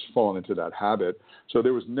body's just fallen into that habit. So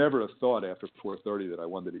there was never a thought after 4:30 that I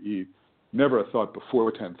wanted to eat. Never a thought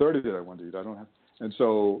before 10:30 that I wanted to eat. I don't have, and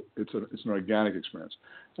so it's an organic experience.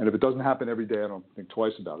 And if it doesn't happen every day, I don't think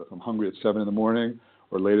twice about it. If I'm hungry at 7 in the morning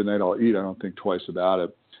or late at night, I'll eat. I don't think twice about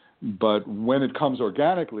it. But when it comes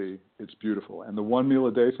organically, it's beautiful. And the one meal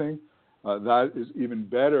a day thing, that is even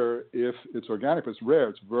better if it's organic. But it's rare.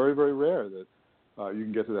 It's very, very rare that you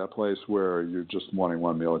can get to that place where you're just wanting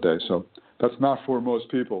one meal a day. So that's not for most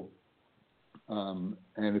people. And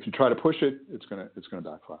if you try to push it, it's gonna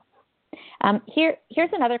backfire.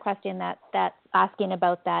 Here's another question that's asking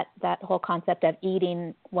about that whole concept of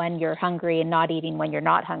eating when you're hungry and not eating when you're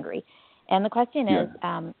not hungry. And the question is,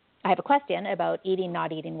 I have a question about eating,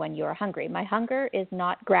 not eating when you're hungry. My hunger is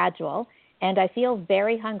not gradual, and I feel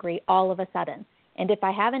very hungry all of a sudden. And if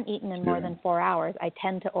I haven't eaten in more than 4 hours, I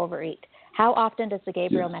tend to overeat. How often does the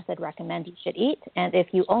Gabriel method recommend you should eat? And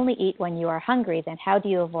if you only eat when you are hungry, then how do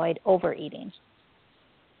you avoid overeating?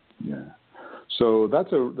 Yeah. So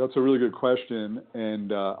that's a really good question,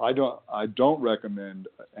 and I don't recommend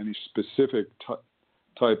any specific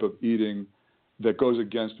type of eating that goes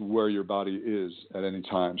against where your body is at any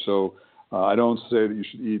time. So I don't say that you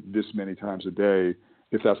should eat this many times a day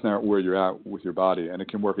if that's not where you're at with your body, and it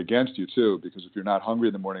can work against you too, because if you're not hungry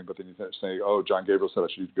in the morning, but then you say, "Oh, John Gabriel said I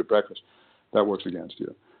should eat a good breakfast," that works against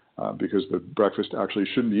you because the breakfast actually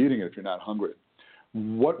shouldn't be eating it if you're not hungry.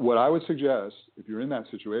 What I would suggest, if you're in that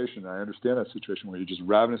situation, and I understand that situation where you're just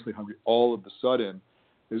ravenously hungry all of a sudden,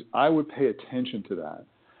 is I would pay attention to that.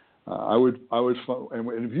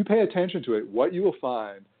 And if you pay attention to it, what you will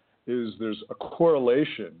find is there's a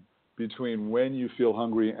correlation between when you feel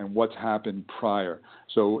hungry and what's happened prior.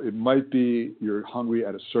 So it might be you're hungry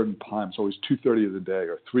at a certain time. It's always 2:30 of the day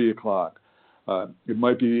or 3 o'clock. It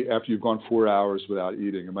might be after you've gone 4 hours without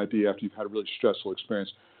eating. It might be after you've had a really stressful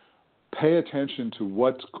experience. Pay attention to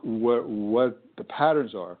what the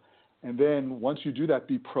patterns are, and then once you do that,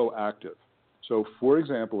 be proactive. So, for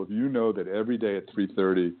example, if you know that every day at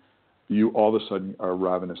 3:30 you all of a sudden are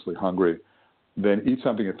ravenously hungry, then eat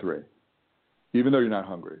something at 3, even though you're not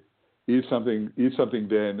hungry. Eat something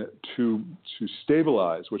then to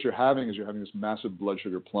stabilize. What you're having is this massive blood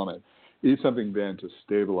sugar plummet. Eat something then to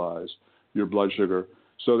stabilize your blood sugar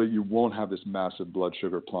so that you won't have this massive blood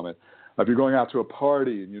sugar plummet. If you're going out to a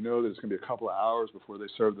party and you know that it's going to be a couple of hours before they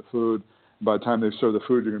serve the food, by the time they serve the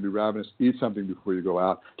food, you're going to be ravenous. Eat something before you go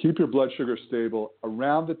out. Keep your blood sugar stable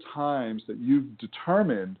around the times that you've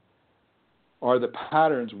determined are the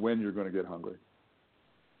patterns when you're going to get hungry.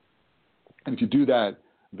 And if you do that,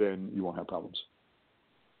 then you won't have problems.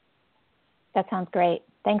 That sounds great.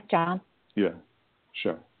 Thanks, John. Yeah,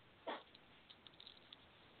 sure.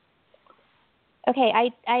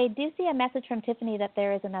 Okay, I do see a message from Tiffany that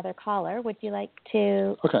there is another caller. Would you like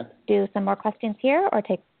to do some more questions here or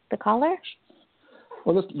take the caller?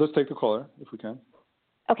 Well, let's take the caller if we can.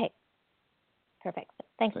 Okay, perfect.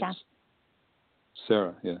 Thanks, John.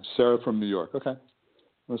 Sarah, Sarah from New York. Okay,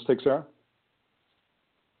 let's take Sarah.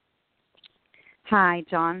 Hi,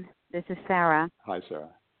 John. This is Sarah. Hi, Sarah.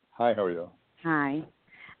 Hi, how are you? Hi.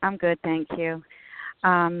 I'm good, thank you.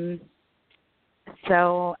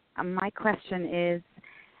 So my question is,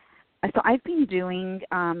 so I've been doing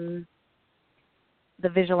the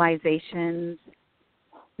visualizations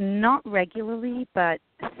not regularly, but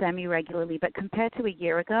semi-regularly. But compared to a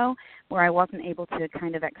year ago, where I wasn't able to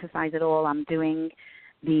kind of exercise at all, I'm doing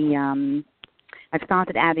I've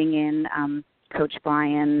started adding in Coach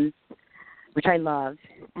Brian's, which I love.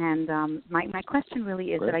 And my question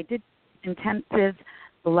really is that I did intensive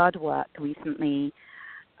blood work recently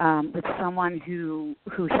with someone who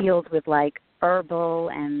heals with like herbal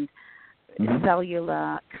and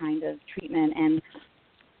cellular kind of treatment. And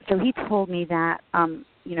so he told me that,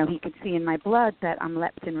 he could see in my blood that I'm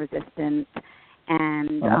leptin resistant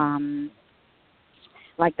and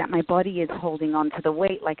like that my body is holding on to the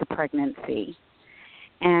weight like a pregnancy.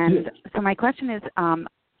 And so my question is,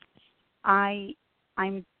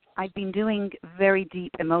 I've been doing very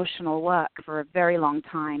deep emotional work for a very long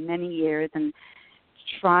time, many years, and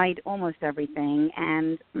tried almost everything.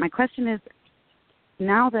 And my question is,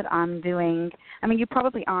 now that I'm doing, you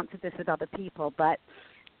probably answered this with other people, but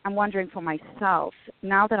I'm wondering for myself,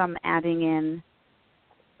 now that I'm adding in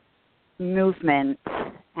movement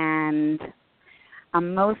and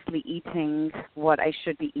I'm mostly eating what I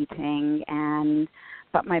should be eating,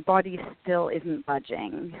 but my body still isn't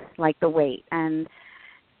budging, like the weight. And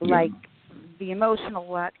like the emotional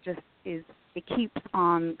work it keeps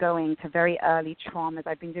on going to very early traumas.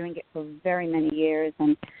 I've been doing it for very many years,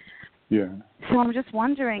 and so I'm just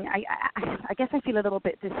wondering, I guess I feel a little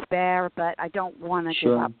bit despair, but I don't want to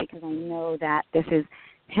give up because I know that this is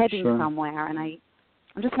heading somewhere, and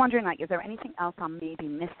I'm just wondering, like, is there anything else I'm maybe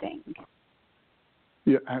missing?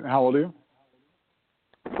 Yeah, and how old are you?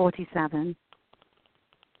 47.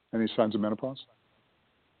 Any signs of menopause?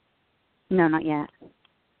 No, not yet.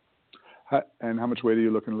 And how much weight are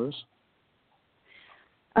you looking to lose?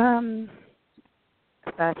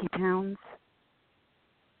 30 pounds.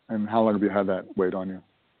 And how long have you had that weight on you?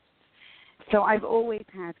 So I've always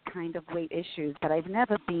had kind of weight issues, but I've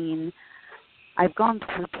gone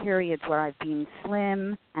through periods where I've been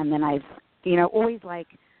slim, and then I've, always like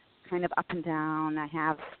kind of up and down.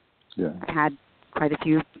 I've had quite a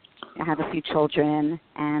few, I have a few children,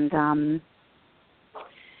 and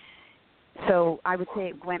so I would say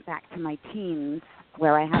it went back to my teens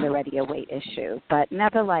where I had already a weight issue, but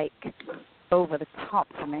never like over the top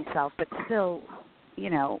for myself, but still,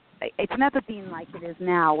 it's never been like it is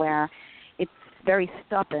now where it's very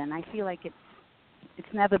stubborn. I feel like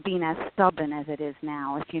it's never been as stubborn as it is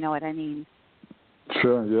now, if you know what I mean.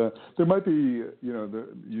 Sure, yeah. There might be,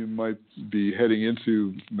 you might be heading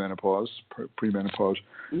into menopause, premenopause,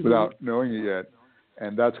 without knowing it yet,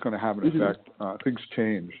 and that's going to have an effect. Things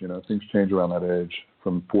change, things change around that age.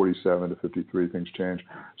 From 47 to 53, things change.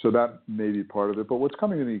 So that may be part of it. But what's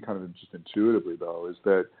coming to me kind of just intuitively, though, is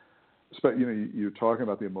that, you're talking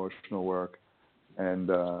about the emotional work, and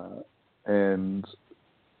the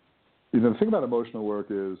thing about emotional work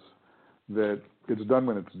is that it's done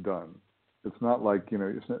when it's done. It's not like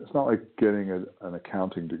it's not like getting an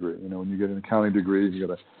accounting degree. When you get an accounting degree, you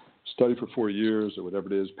got to study for 4 years or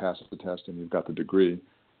whatever it is, pass the test, and you've got the degree.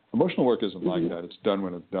 Emotional work isn't like that. It's done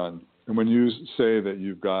when it's done. And when you say that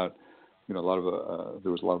you've got, there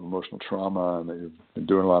was a lot of emotional trauma, and that you've been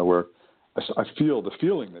doing a lot of work, I feel the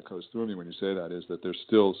feeling that goes through me when you say that is that there's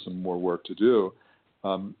still some more work to do.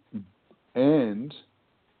 And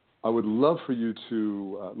I would love for you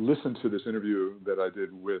to listen to this interview that I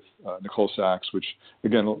did with Nicole Sachs, which,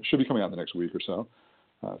 again, should be coming out in the next week or so.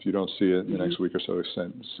 If you don't see it in the next week or so,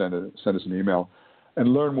 send us an email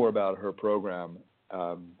and learn more about her program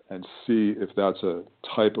and see if that's a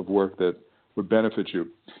type of work that would benefit you.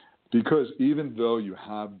 Because even though you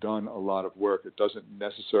have done a lot of work, it doesn't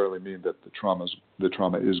necessarily mean that the trauma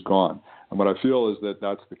is gone. And what I feel is that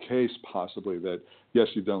that's the case, possibly, that, yes,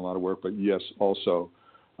 you've done a lot of work, but yes, also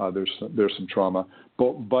there's some trauma.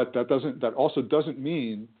 But that also doesn't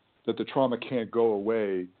mean that the trauma can't go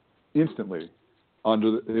away instantly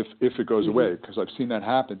if it goes away, because I've seen that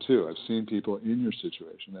happen too. I've seen people in your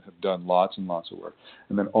situation that have done lots and lots of work,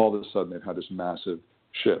 and then all of a sudden they've had this massive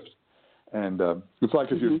shift. And it's like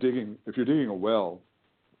if you're digging a well,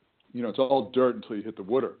 it's all dirt until you hit the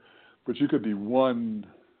water, but you could be one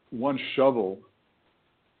shovel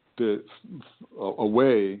bit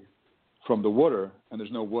away from the water, and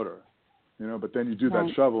there's no water, But then you do that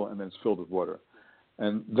shovel, and then it's filled with water.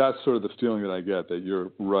 And that's sort of the feeling that I get, that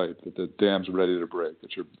you're right, that the dam's ready to break,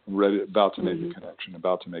 that you're about to make the connection,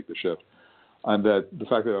 about to make the shift. And that the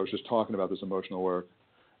fact that I was just talking about this emotional work,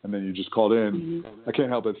 and then you just called in, I can't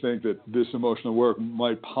help but think that this emotional work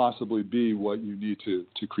might possibly be what you need to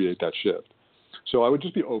create that shift. So I would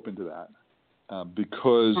just be open to that,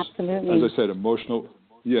 because, as I said, emotional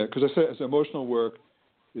work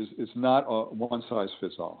it's not a one size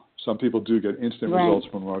fits all. Some people do get instant results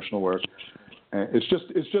from emotional work. And it's just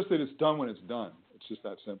that it's done when it's done. It's just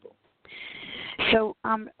that simple. So,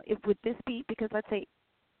 would this be, because let's say,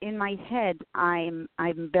 in my head, I'm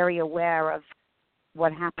very aware of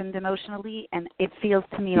what happened emotionally, and it feels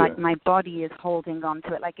to me like my body is holding on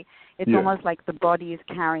to it, like it's almost like the body is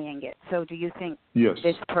carrying it. So, do you think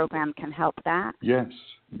this program can help that? Yes.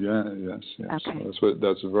 Yes. Okay.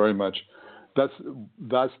 That's very much. That's the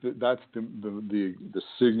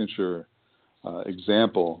signature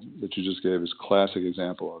example that you just gave is classic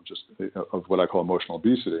example of what I call emotional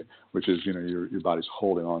obesity, which is your body's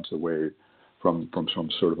holding on to weight from some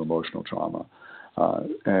sort of emotional trauma,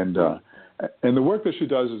 and the work that she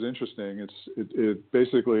does is interesting. It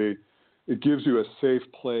basically gives you a safe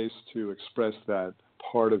place to express that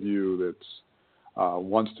part of you that's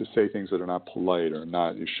wants to say things that are not polite or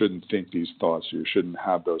not. You shouldn't think these thoughts. You shouldn't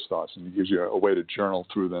have those thoughts, and it gives you a way to journal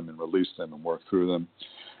through them and release them and work through them.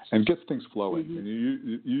 And gets things flowing. And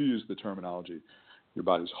you use the terminology, your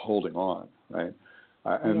body's holding on, right?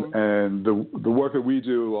 And the work that we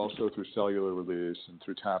do also through cellular release and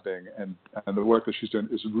through tapping and the work that she's doing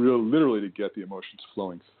is literally to get the emotions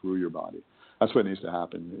flowing through your body. That's what needs to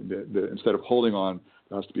happen. Instead of holding on,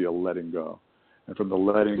 there has to be a letting go. And from the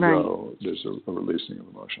letting go, there's a releasing of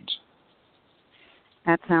emotions.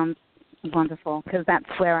 That sounds wonderful, because that's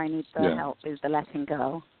where I need the help, is the letting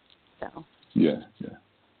go. So. Yeah.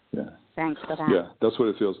 Thanks for that. Yeah, that's what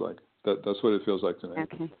it feels like. That's what it feels like to me.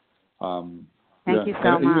 Okay. Thank you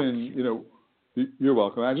so much. Even, you're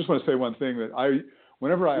welcome. I just want to say one thing, that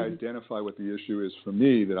whenever I identify what the issue is for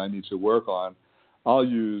me that I need to work on, I'll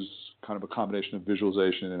use kind of a combination of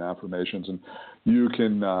visualization and affirmations. And you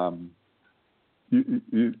can,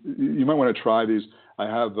 you might want to try these. I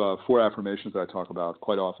have 4 affirmations that I talk about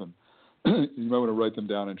quite often. You might want to write them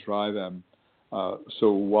down and try them.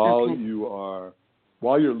 So while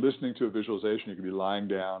you're listening to a visualization, you can be lying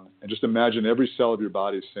down and just imagine every cell of your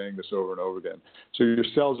body is saying this over and over again. So your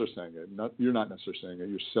cells are saying it. You're not necessarily saying it.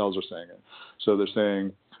 Your cells are saying it. So they're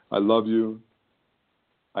saying, I love you.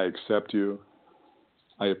 I accept you.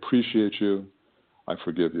 I appreciate you. I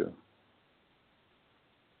forgive you.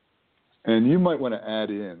 And you might want to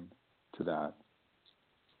add in to that,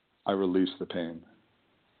 I release the pain,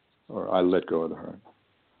 or I let go of the hurt.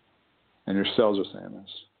 And your cells are saying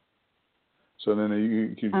this. So then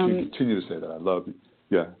you can continue to say that. I love you.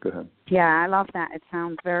 Yeah, go ahead. Yeah, I love that. It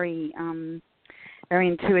sounds very very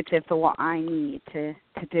intuitive for what I need to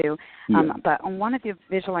do. But on one of your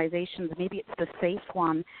visualizations, maybe it's the safe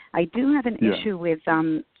one, I do have an issue with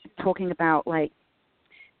talking about, like,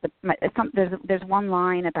 there's one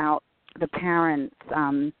line about the parents,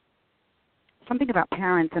 something about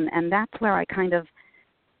parents, and that's where I kind of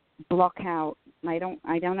block out. I don't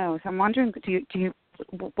know. So I'm wondering, do you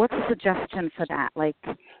what's the suggestion for that? Like,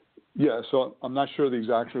 yeah, so I'm not sure the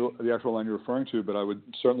actual line you're referring to, but I would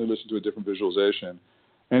certainly listen to a different visualization,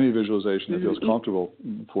 any visualization that feels comfortable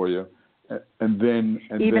for you, and then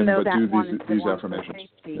do these affirmations.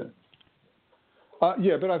 But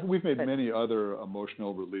we've made many other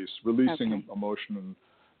emotional releasing emotion.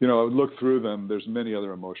 I would look through them. There's many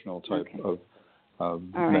other emotional type of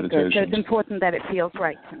meditations. Good. So it's important that it feels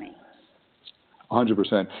right to me.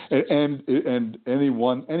 100%. And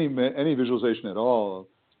any visualization at all,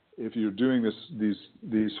 if you're doing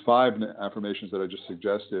these 5 affirmations that I just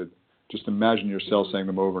suggested, just imagine yourself saying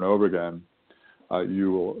them over and over again.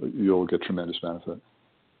 You'll get tremendous benefit.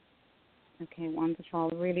 Okay, wonderful.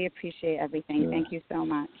 Really appreciate everything. Thank you so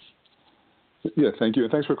much. Yeah, thank you.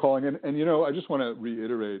 And thanks for calling in. And, I just want to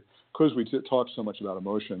reiterate, because we talk so much about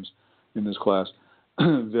emotions in this class,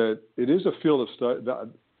 that it is a field of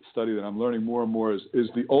study that I'm learning more and more is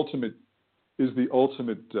the ultimate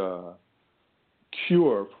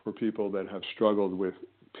cure for people that have struggled with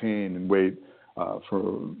pain and weight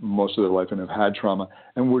for most of their life and have had trauma.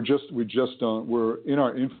 And we're in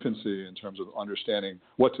our infancy in terms of understanding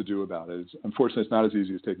what to do about it. Unfortunately, it's not as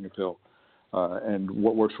easy as taking a pill. And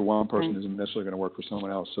what works for one person isn't necessarily going to work for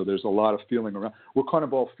someone else. So there's a lot of feeling around. We're kind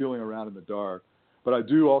of all feeling around in the dark. But I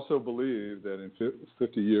do also believe that in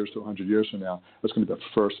 50 years to 100 years from now, that's going to be the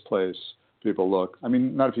first place people look. I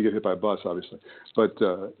mean, not if you get hit by a bus, obviously. But,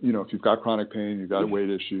 if you've got chronic pain, you've got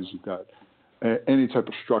weight issues, you've got any type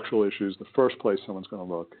of structural issues, the first place someone's going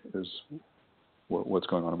to look is what's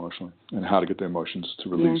going on emotionally and how to get the emotions to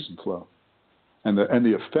release and flow. And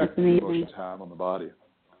the effect the emotions have on the body,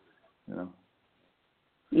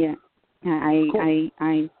 Yeah,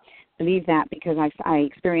 I believe that because I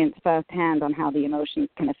experienced firsthand on how the emotions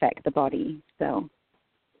can affect the body. So.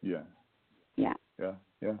 Yeah.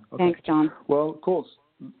 Okay. Thanks, John. Well, cool.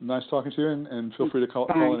 Nice talking to you, and feel free to call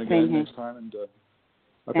in again next time. And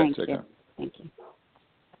take care. Thank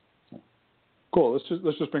you. Cool.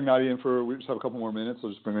 Let's just bring Nadia in we just have a couple more minutes.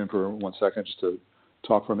 Let's just bring her in for 1 second just to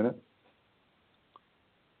talk for a minute.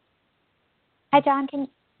 Hi, John.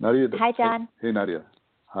 Nadia. Hi, John. Hey, Nadia.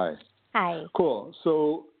 Hi. Hi. Cool.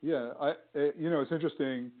 So, it's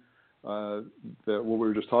interesting that what we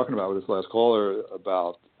were just talking about with this last caller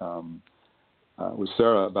about with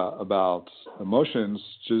Sarah about emotions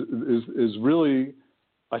is really,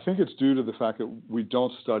 I think it's due to the fact that we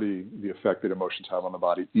don't study the effect that emotions have on the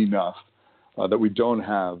body enough, that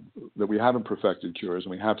we haven't perfected cures,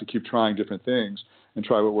 and we have to keep trying different things and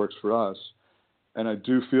try what works for us. And I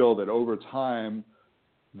do feel that over time,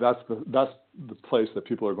 that's the place that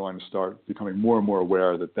people are going to start becoming more and more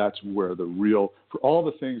aware that that's where for all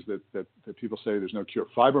the things that people say there's no cure.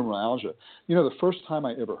 Fibromyalgia. The first time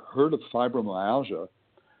I ever heard of fibromyalgia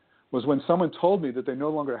was when someone told me that they no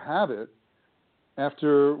longer have it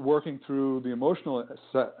after working through the emotional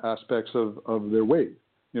aspects of their weight.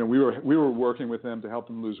 We were working with them to help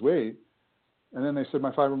them lose weight, And then they said,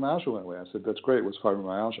 my fibromyalgia went away. I said, that's great. What's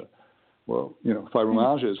fibromyalgia? Well,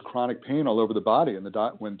 fibromyalgia is chronic pain all over the body, and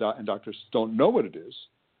and doctors don't know what it is,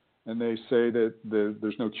 and they say that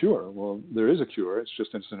there's no cure. Well, there is a cure. It's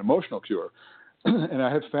an emotional cure. And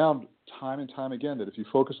I have found time and time again that if you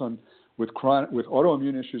focus on with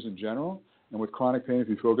autoimmune issues in general, and with chronic pain, if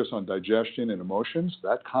you focus on digestion and emotions,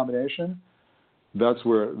 that combination, that's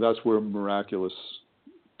where miraculous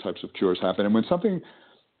types of cures happen. And when something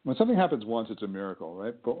happens once, it's a miracle,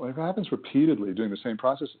 right? But when it happens repeatedly doing the same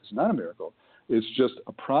process, it's not a miracle. It's just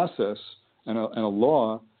a process and a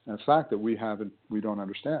law and a fact that we don't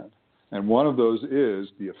understand. And one of those is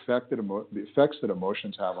the effects that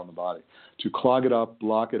emotions have on the body, to clog it up,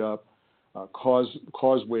 block it up, cause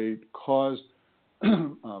weight, cause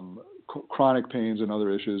chronic pains and other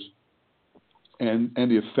issues, and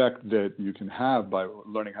the effect that you can have by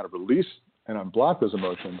learning how to release and unblock those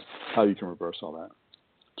emotions, how you can reverse all that.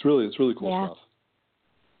 It's really cool stuff.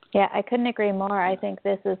 Yeah, I couldn't agree more. I think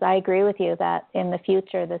I agree with you that in the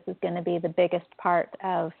future, this is going to be the biggest part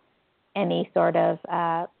of any sort of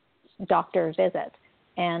doctor visit.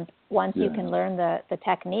 And once you can learn the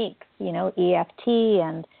techniques, EFT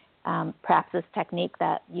and perhaps this technique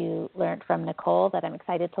that you learned from Nicole that I'm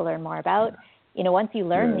excited to learn more about, once you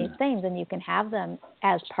learn these things and you can have them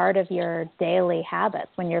as part of your daily habits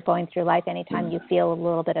when you're going through life, anytime you feel a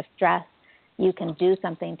little bit of stress, you can do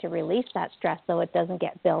something to release that stress so it doesn't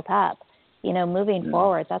get built up. Moving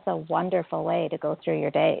forward, that's a wonderful way to go through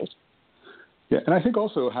your days. Yeah, and I think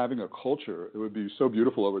also having a culture, it would be so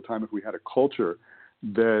beautiful over time if we had a culture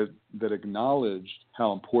that acknowledged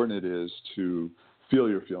how important it is to feel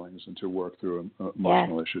your feelings and to work through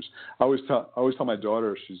emotional issues. I always tell my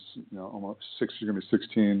daughter, she's almost 6, she's going to be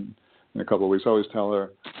 16 in a couple of weeks. I always tell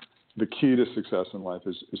her the key to success in life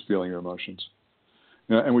is feeling your emotions.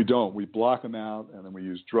 And we block them out, and then we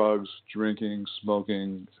use drugs, drinking,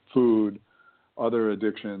 smoking, food, other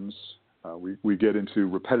addictions. We get into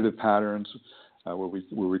repetitive patterns where we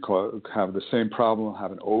have the same problem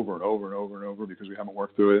happen over and over and over and over because we haven't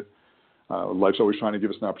worked through it. Life's always trying to give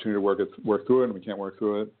us an opportunity to work through it, and we can't work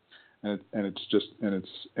through it. And it's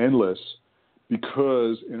endless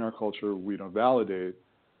because in our culture we don't validate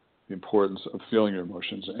the importance of feeling your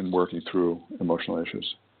emotions and working through emotional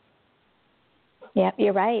issues. Yeah,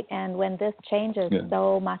 you're right. And when this changes,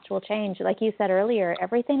 so much will change. Like you said earlier,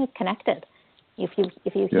 everything is connected. If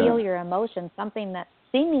you heal your emotions, something that's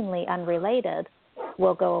seemingly unrelated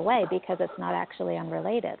will go away because it's not actually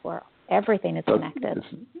unrelated, where everything is connected.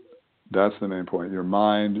 That's the main point. Your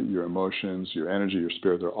mind, your emotions, your energy, your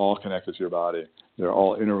spirit, they're all connected to your body. They're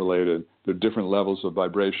all interrelated. They're different levels of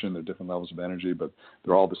vibration. They're different levels of energy, but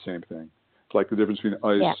they're all the same thing. It's like the difference between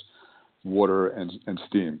ice, water, and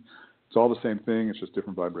steam. It's all the same thing. It's just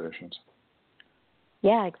different vibrations.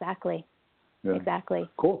 Yeah, exactly. Yeah. Exactly.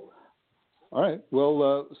 Cool. All right.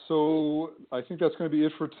 Well, so I think that's going to be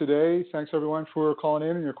it for today. Thanks, everyone, for calling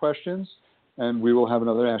in and your questions. And we will have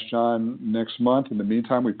another Ask John next month. In the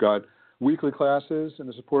meantime, we've got weekly classes in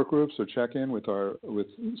the support group, so check in with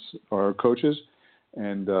our coaches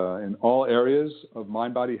and in all areas of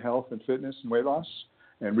mind, body, health, and fitness and weight loss.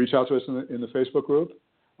 And reach out to us in the Facebook group.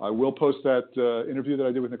 I will post that interview that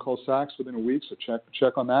I did with Nicole Sachs within a week, so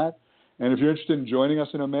check on that. And if you're interested in joining us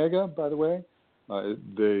in Omega, by the way,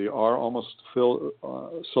 they are almost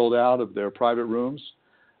sold out of their private rooms.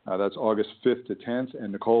 That's August 5th to 10th,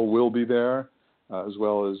 and Nicole will be there, as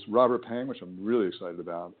well as Robert Pang, which I'm really excited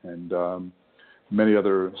about, and many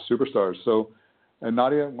other superstars. So, and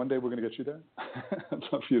Nadia, one day we're going to get you there. I'd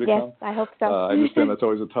love for you to come. Yes, I hope so. I understand that's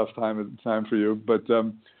always a tough time for you,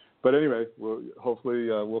 but anyway, hopefully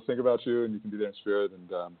we'll think about you, and you can be there in spirit, and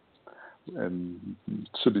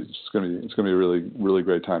it's going to be a really, really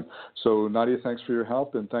great time. So, Nadia, thanks for your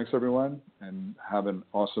help, and thanks everyone, and have an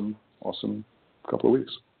awesome couple of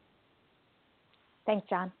weeks. Thanks,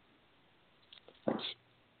 John. Thanks.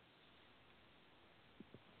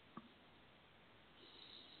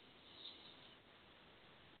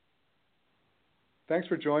 Thanks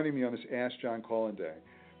for joining me on this Ask John call-in day.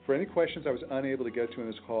 For any questions I was unable to get to in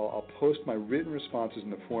this call, I'll post my written responses in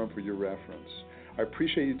the forum for your reference. I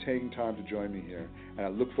appreciate you taking time to join me here, and I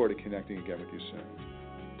look forward to connecting again with you soon.